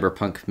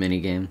cyberpunk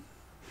minigame?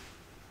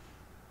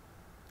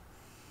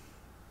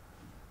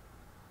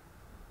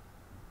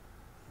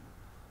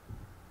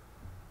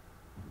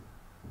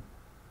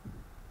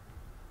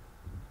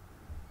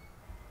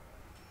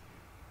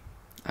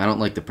 I don't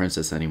like the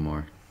princess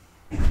anymore.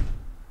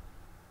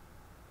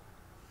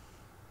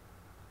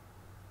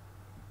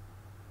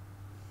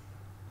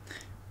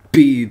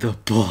 Be the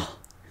ball.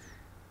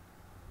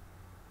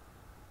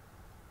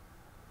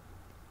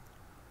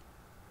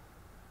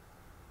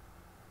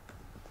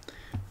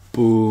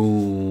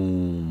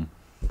 Boom.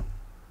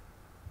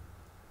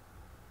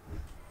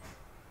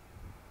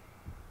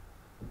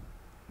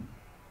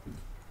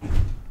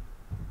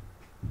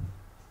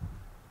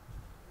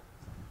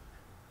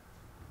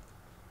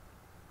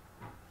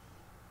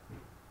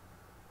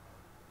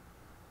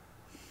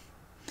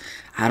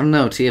 I don't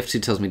know.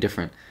 TFC tells me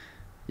different.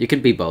 You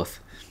could be both.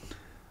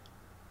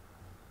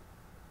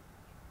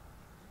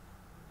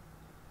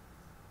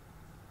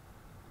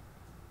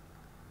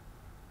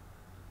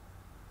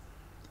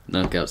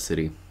 Knockout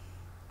City.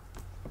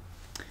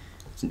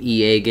 It's an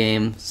EA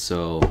game,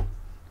 so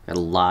got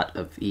a lot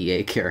of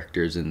EA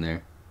characters in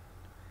there.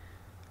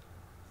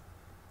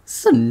 This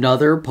is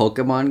another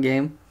Pokemon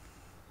game.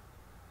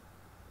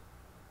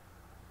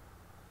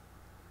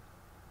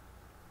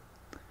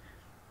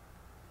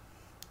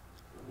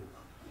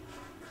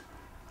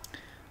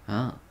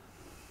 Ah.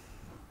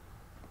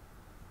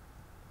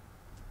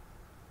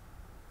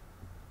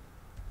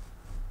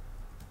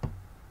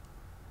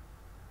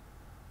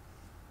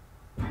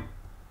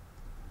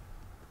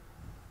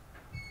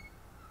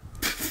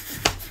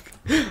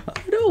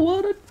 I don't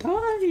want to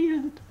die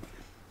yet.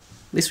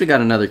 At least we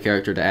got another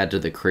character to add to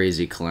the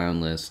crazy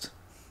clown list.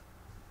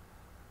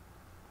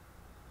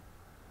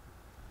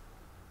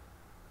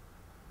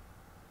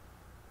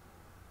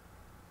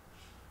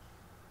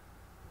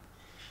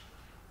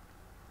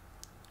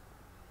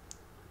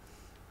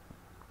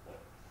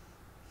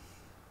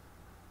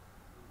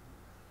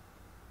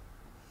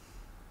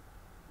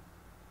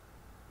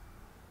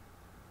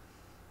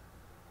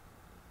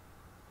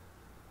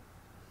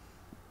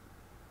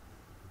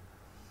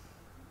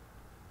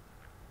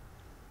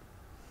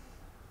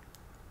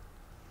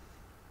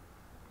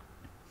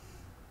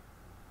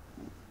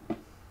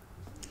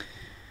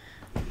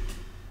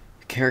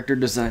 Character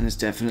design is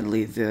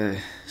definitely the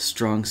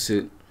strong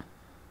suit.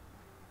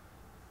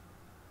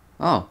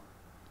 Oh.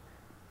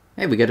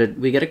 Hey, we get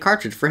a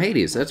cartridge for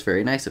Hades. That's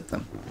very nice of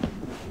them.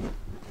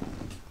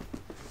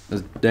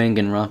 Those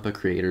Danganronpa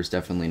creators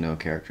definitely know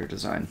character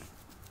design.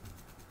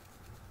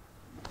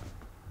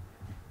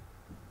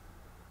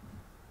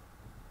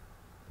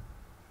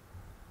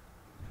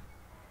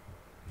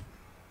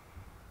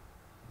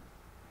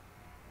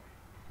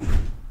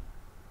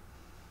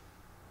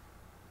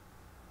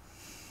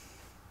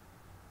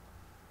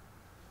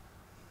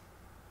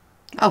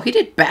 Oh, he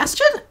did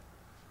Bastion?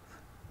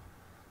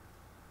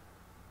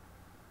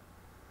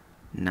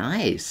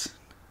 Nice.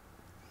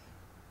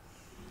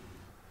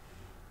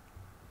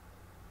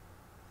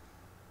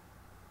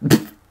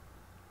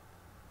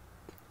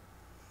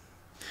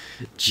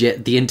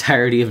 The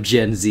entirety of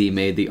Gen Z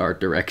made the art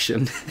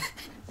direction.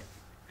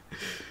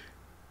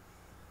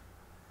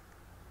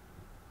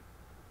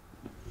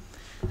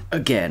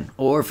 Again,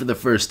 or for the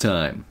first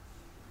time.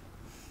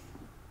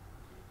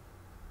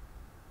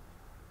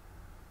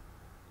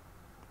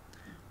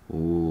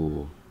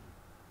 Ooh.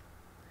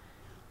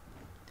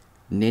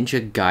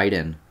 Ninja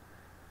Gaiden.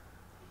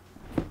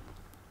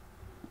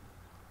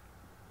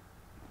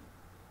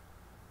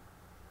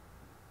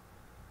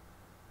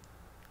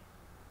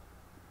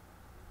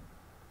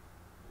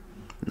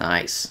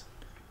 Nice.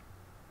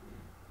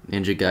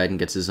 Ninja Gaiden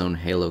gets his own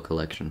Halo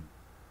collection.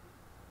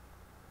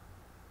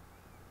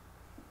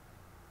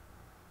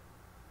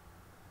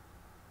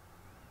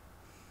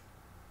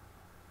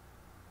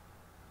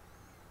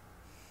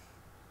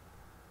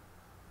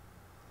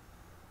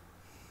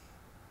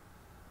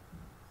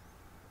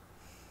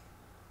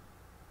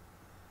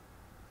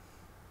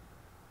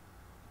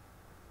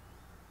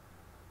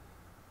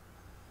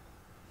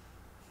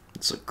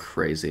 It's so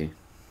crazy.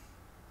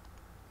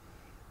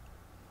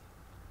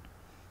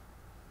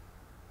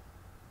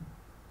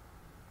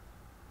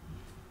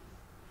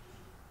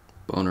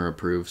 Boner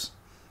approves.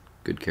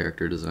 Good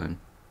character design.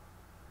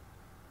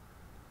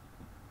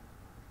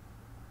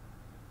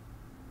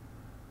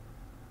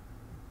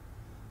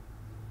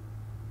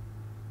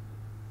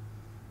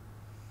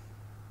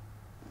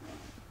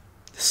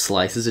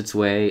 Slices its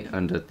way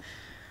onto...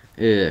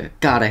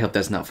 God, I hope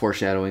that's not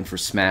foreshadowing for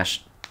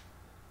Smash.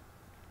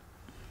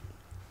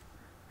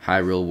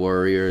 Hyrule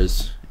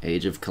Warriors,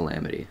 Age of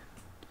Calamity.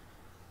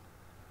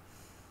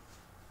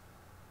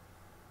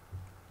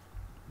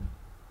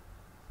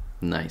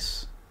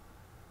 Nice.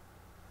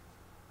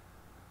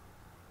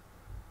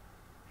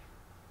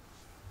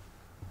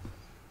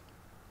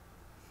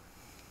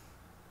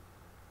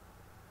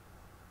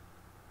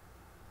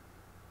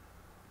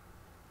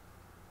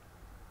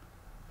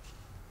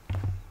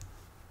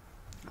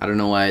 I don't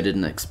know why I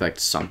didn't expect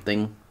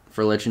something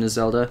for Legend of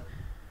Zelda,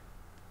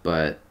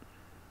 but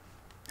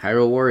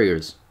Hyrule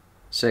Warriors,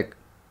 sick.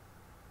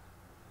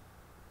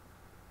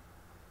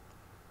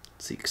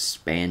 It's the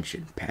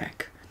expansion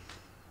pack.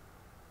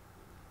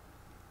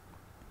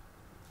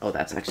 Oh,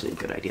 that's actually a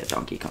good idea,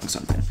 Donkey Kong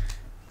something.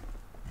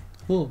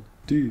 Oh,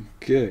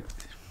 DK.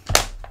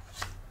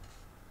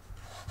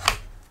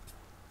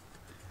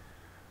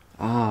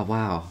 Ah,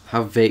 wow.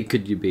 How vague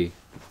could you be?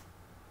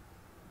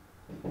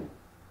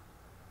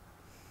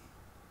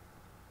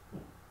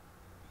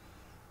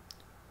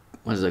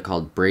 What is it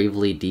called?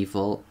 Bravely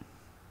Default?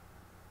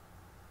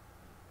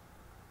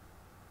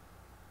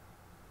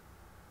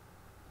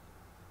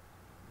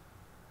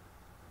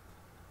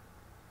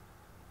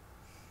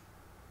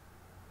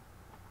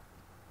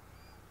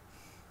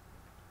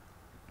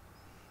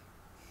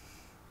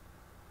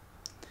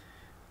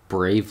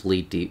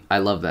 Bravely Deep. I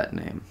love that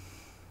name.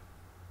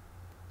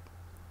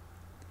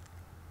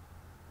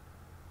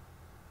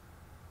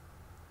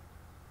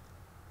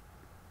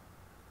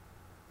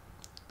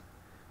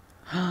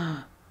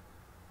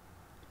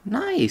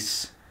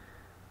 Nice.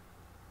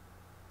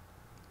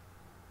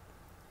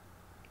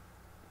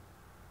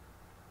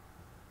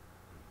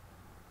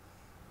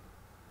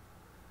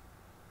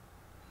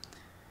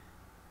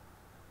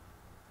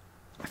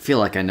 I feel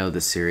like I know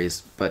this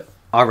series, but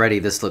already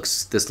this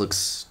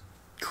looks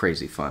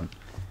crazy fun.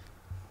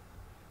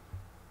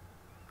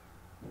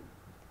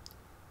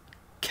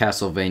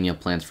 Castlevania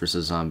Plants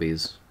vs.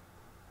 Zombies.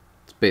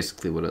 It's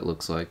basically what it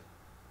looks like.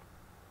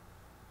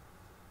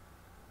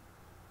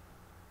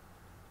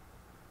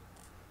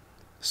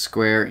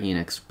 Square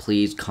Enix,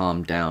 please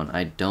calm down.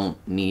 I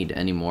don't need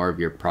any more of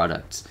your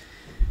products.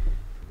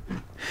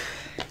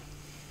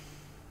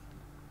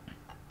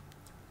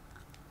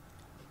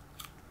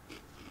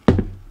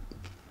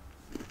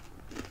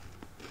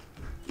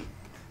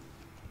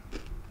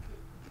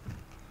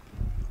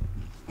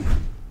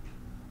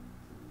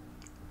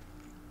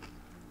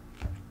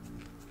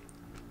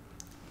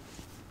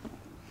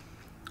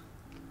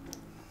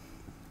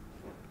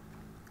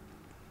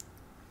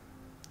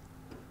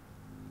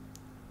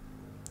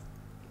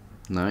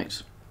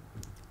 Nice.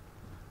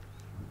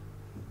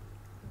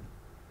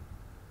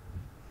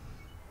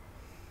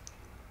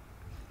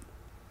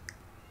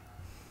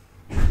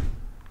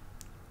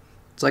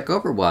 It's like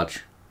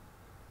Overwatch.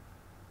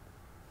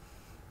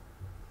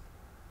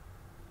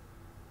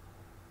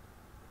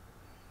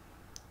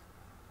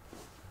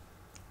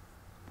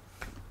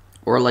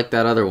 Or like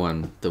that other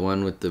one, the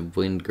one with the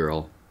wind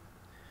girl.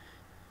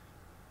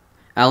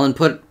 Alan,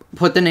 put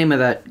the name of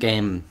that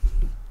game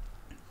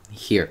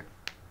here.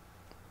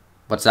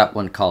 What's that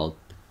one called?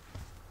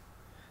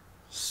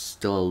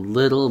 Still a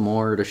little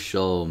more to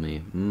show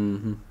me.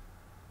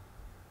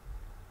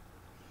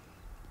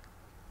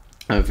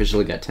 I've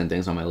officially got 10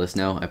 things on my list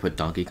now. I put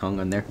Donkey Kong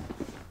on there.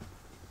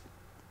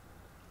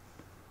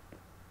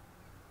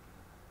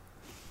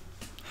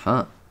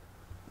 Huh.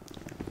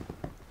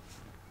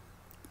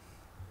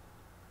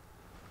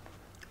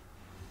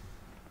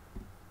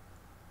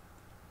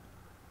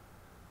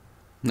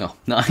 No,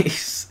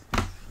 nice.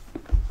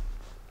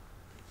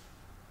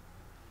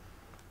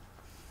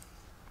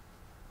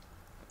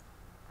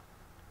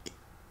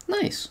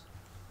 Nice.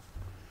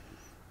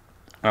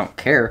 I don't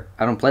care.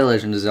 I don't play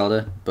Legend of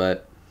Zelda,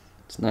 but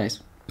it's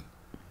nice.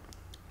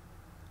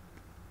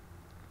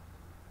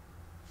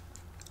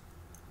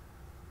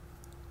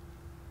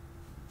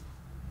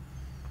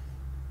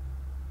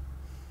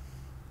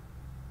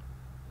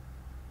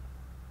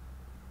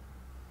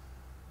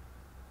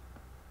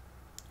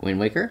 Wind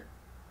Waker?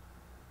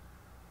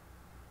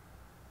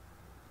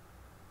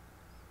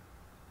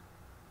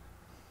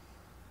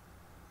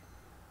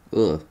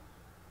 Ugh.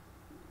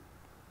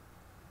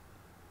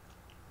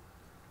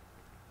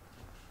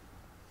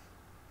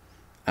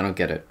 I don't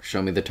get it.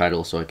 Show me the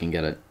title so I can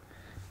get it.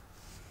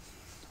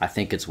 I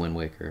think it's Wind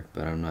Waker,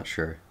 but I'm not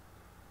sure.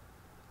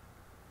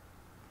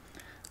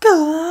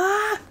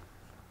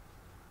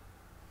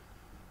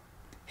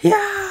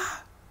 Yeah.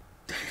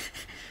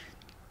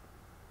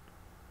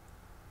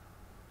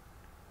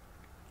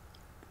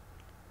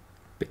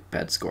 Big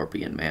bad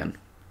scorpion man.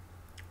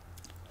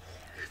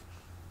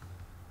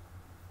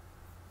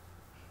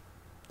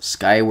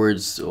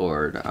 Skyward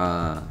Sword.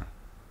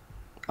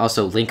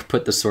 Also, Link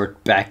put the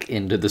sword back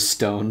into the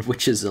stone,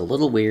 which is a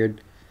little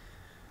weird.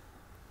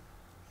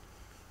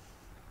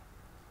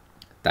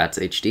 That's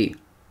HD.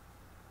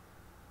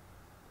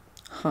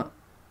 Huh.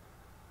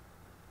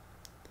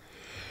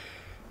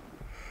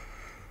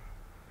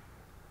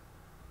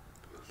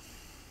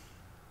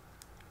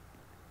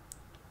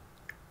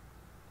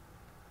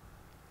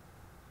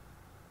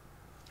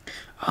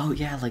 Oh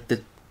yeah, like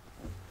the...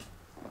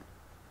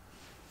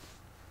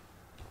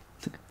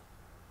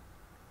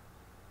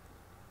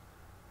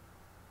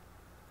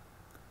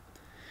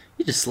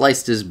 He just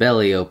sliced his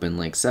belly open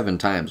like 7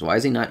 times. Why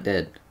is he not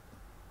dead?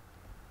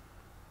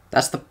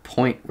 That's the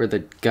point where the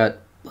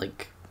gut,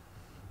 like,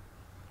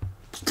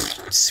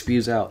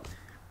 spews out.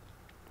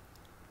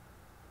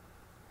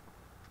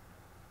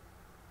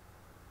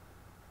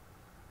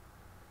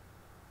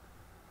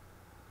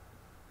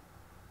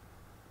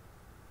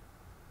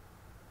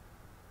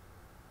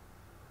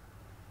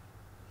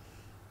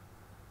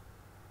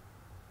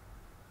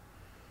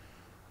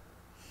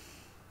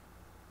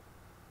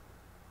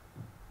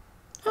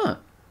 Huh.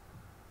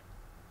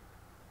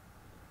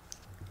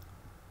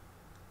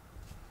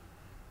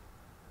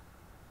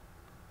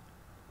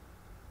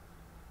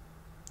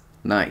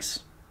 Nice.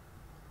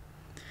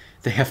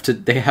 They have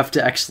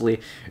to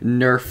actually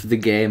nerf the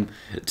game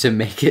to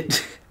make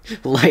it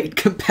light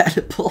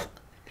compatible.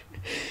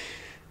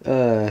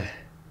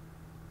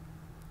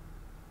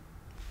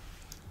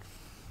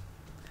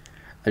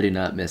 I do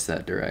not miss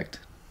that direct.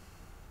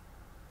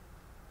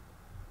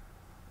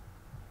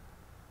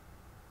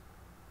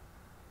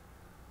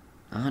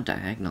 Oh,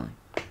 diagonally.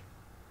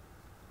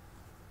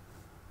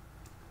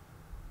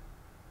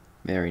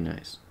 Very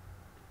nice.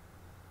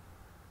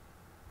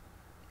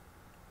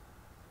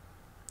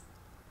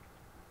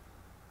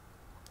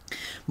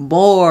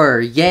 More!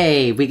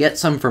 Yay! We get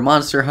some for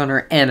Monster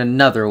Hunter and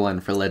another one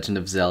for Legend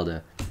of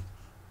Zelda.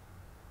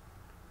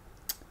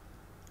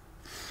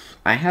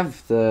 I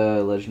have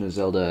the Legend of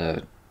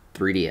Zelda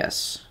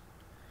 3DS.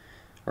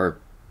 Or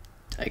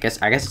I guess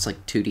it's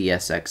like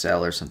 2DS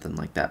XL or something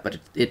like that, but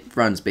it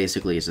runs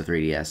basically as a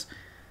 3DS.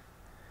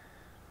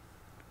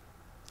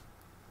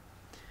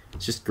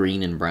 It's just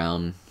green and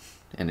brown,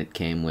 and it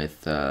came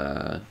with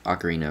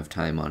Ocarina of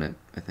Time on it,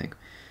 I think.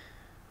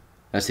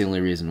 That's the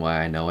only reason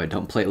why I know I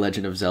don't play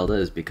Legend of Zelda,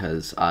 is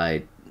because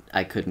I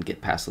couldn't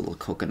get past the little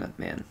coconut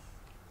man.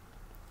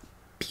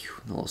 Pew,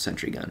 the little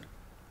sentry gun.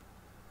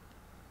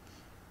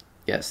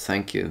 Yes,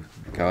 thank you.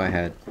 Go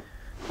ahead.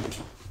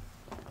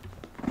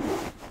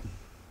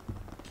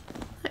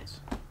 Nice.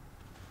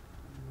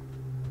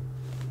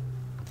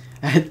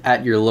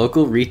 At your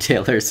local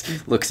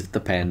retailers looks at the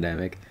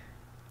pandemic.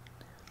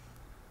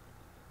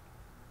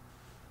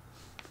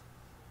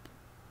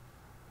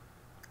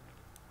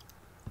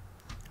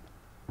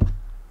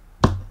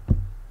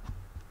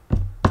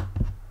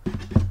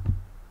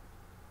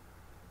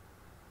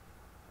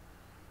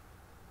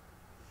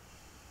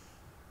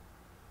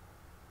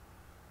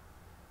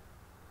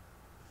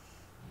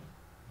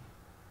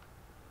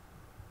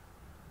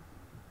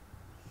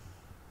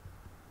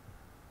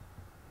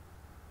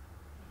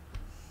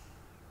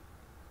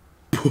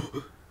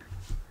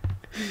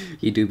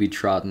 You do be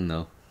trotting,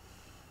 though.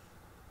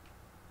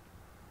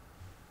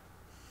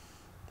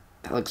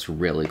 That looks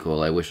really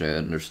cool. I wish I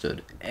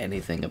understood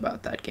anything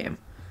about that game.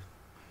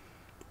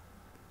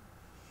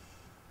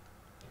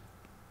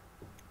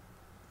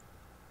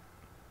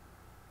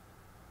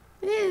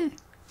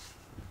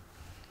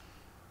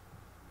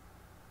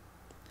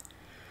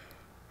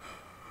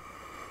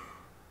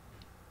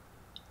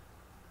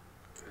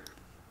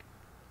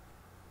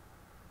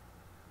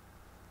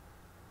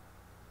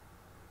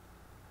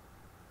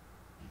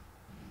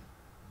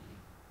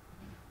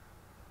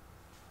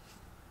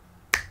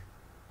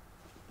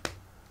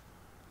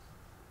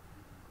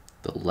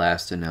 The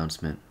last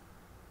announcement.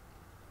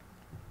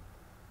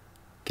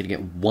 Can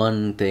get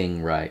one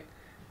thing right.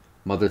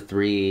 Mother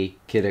 3,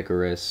 Kid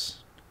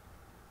Icarus.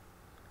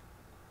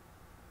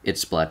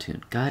 It's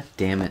Splatoon. God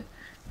damn it.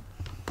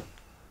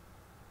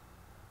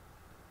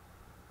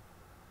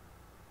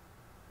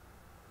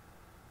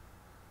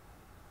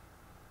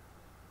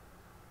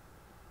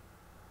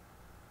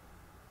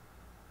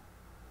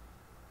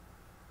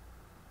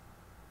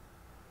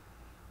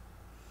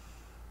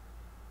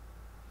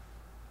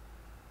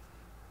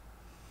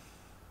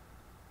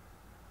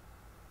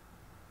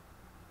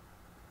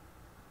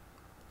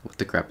 What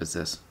the crap is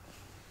this?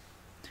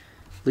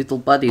 Little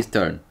Buddy's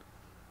turn.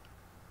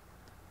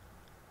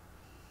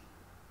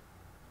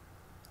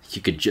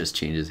 You could just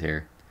change his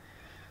hair.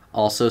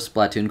 Also,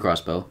 Splatoon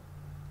crossbow.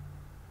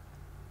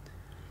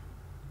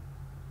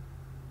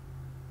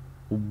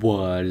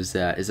 What is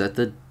that? Is that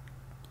the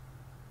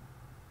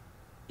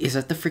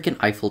freaking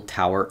Eiffel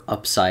Tower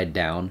upside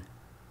down?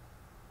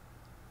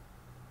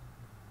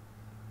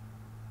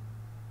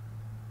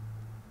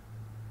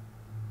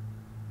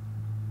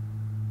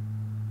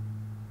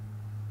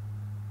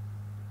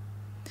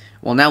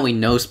 Well, now we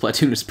know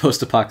Splatoon is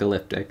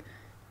post-apocalyptic.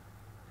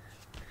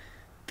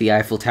 The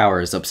Eiffel Tower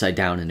is upside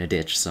down in a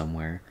ditch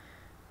somewhere.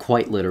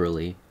 Quite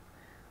literally.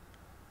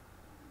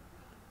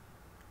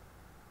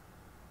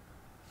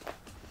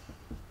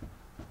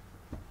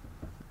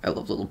 I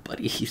love little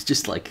Buddy. He's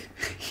just like...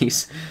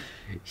 He's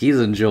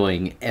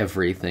enjoying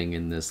everything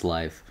in this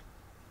life.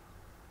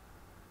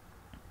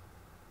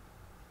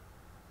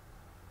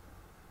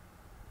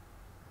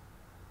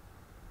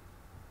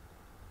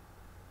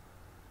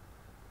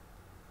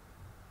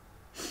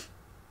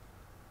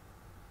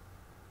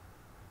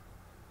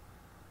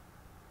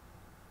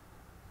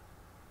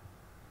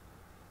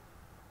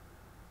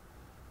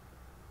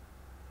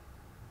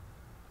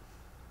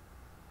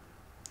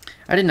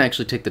 I didn't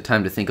actually take the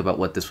time to think about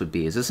what this would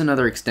be. Is this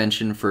another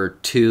extension for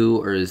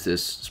 2, or is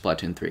this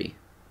Splatoon 3?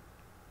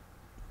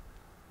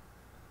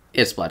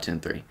 It's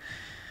Splatoon 3.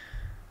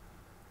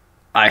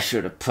 I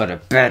should have put a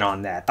bet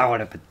on that. That would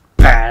have been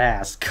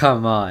badass.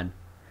 Come on.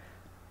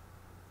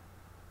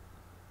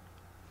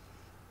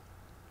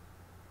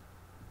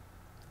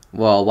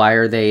 Well, why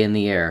are they in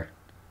the air?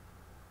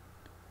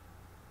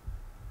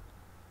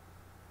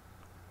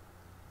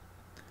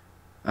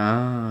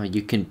 Ah,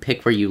 you can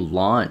pick where you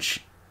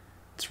launch.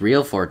 It's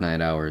real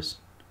Fortnite hours.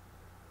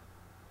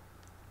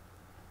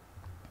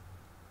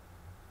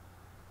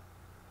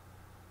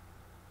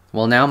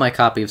 Well, now my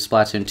copy of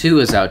Splatoon 2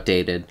 is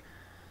outdated,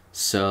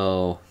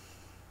 so...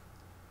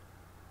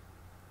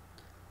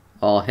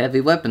 All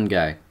heavy weapon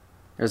guy.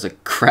 There's a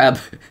crab.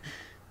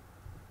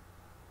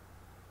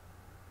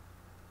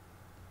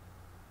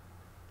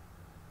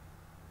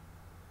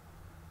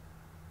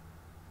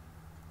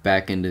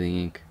 Back into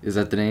the ink. Is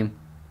that the name?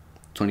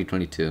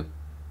 2022.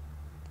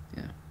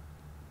 Yeah.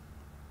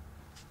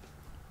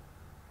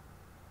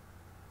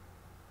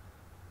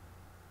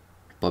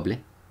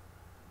 Bubbly.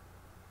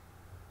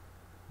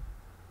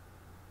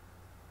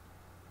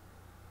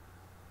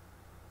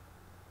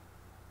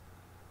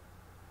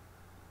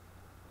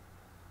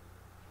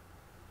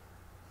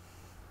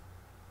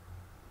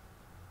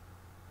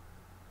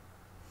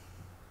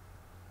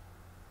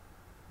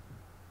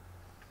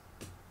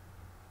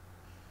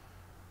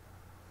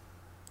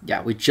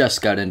 Yeah, we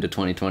just got into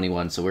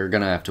 2021, so we're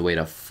gonna have to wait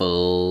a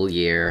full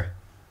year.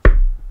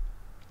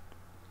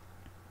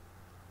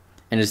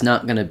 And it's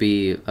not gonna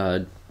be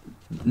a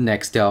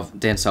next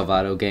Dan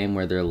Salvato game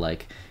where they're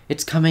like,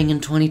 it's coming in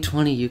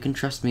 2020, you can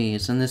trust me,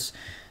 it's in this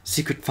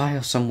secret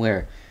file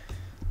somewhere.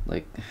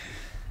 Like,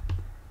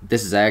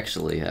 this is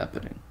actually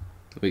happening.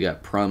 We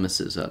got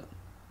promises up.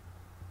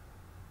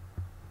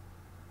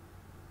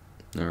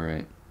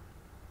 Alright.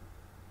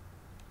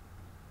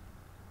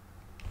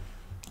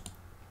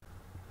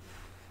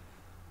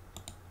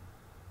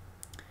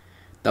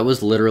 That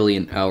was literally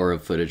an hour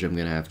of footage I'm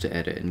gonna have to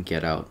edit and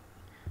get out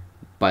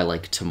by,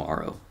 like,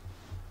 tomorrow.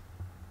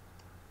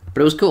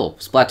 But it was cool.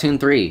 Splatoon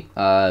 3.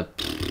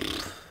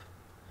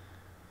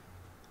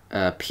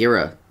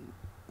 Pyrrha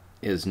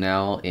is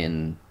now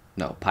in...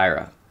 No,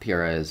 Pyra.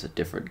 Pyrrha is a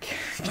different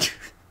character.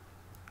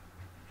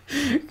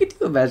 Could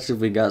you imagine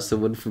if we got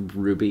someone from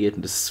Ruby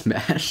into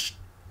Smash?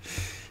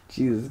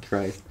 Jesus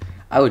Christ.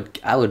 I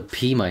would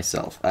pee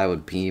myself. I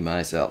would pee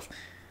myself.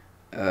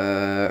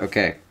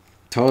 Okay.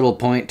 Total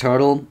point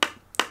total.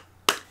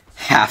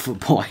 Half a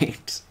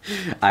point.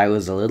 I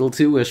was a little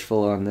too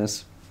wishful on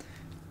this.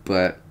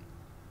 But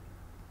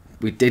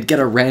we did get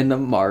a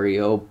random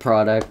Mario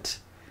product.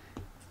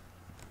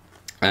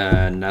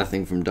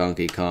 Nothing from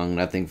Donkey Kong,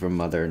 nothing from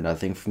Mother,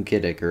 nothing from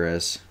Kid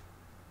Icarus.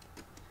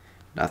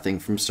 Nothing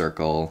from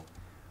Circle.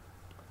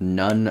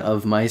 None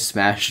of my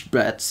Smash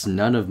bets.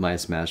 None of my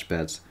Smash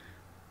bets.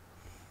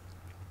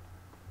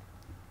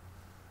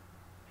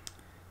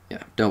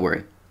 Yeah, don't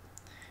worry.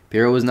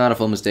 Pyrrha was not a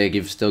full mistake.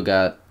 You've still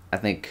got, I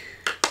think,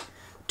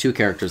 2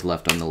 characters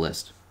left on the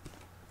list.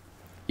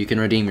 You can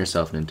redeem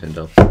yourself,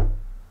 Nintendo.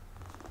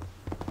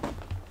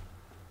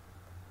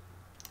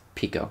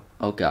 Pico.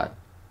 Oh, God.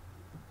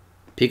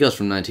 Pico's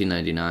from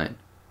 1999.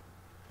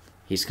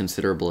 He's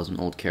considerable as an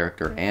old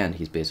character, and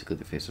he's basically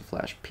the face of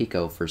Flash.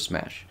 Pico for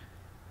Smash.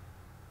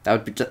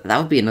 That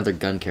would be another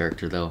gun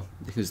character, though,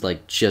 who's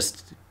like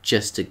just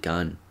a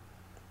gun.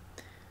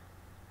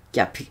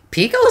 Yeah,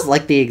 Pico is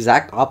like the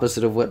exact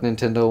opposite of what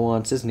Nintendo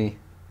wants, isn't he?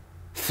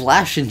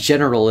 Flash in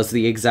general is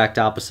the exact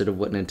opposite of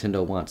what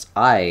Nintendo wants.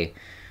 I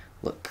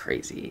look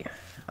crazy.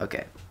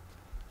 Okay.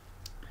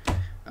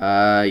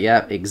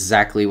 Yeah,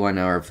 exactly 1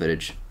 hour of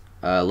footage.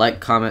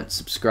 Like, comment,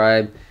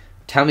 subscribe.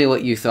 Tell me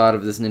what you thought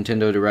of this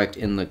Nintendo Direct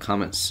in the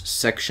comments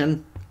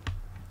section.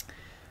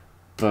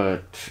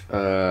 But,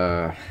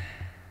 yeah,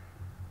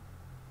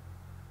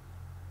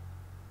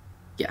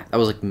 that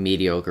was like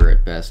mediocre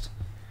at best.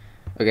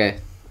 Okay.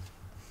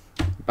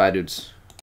 Bye, dudes.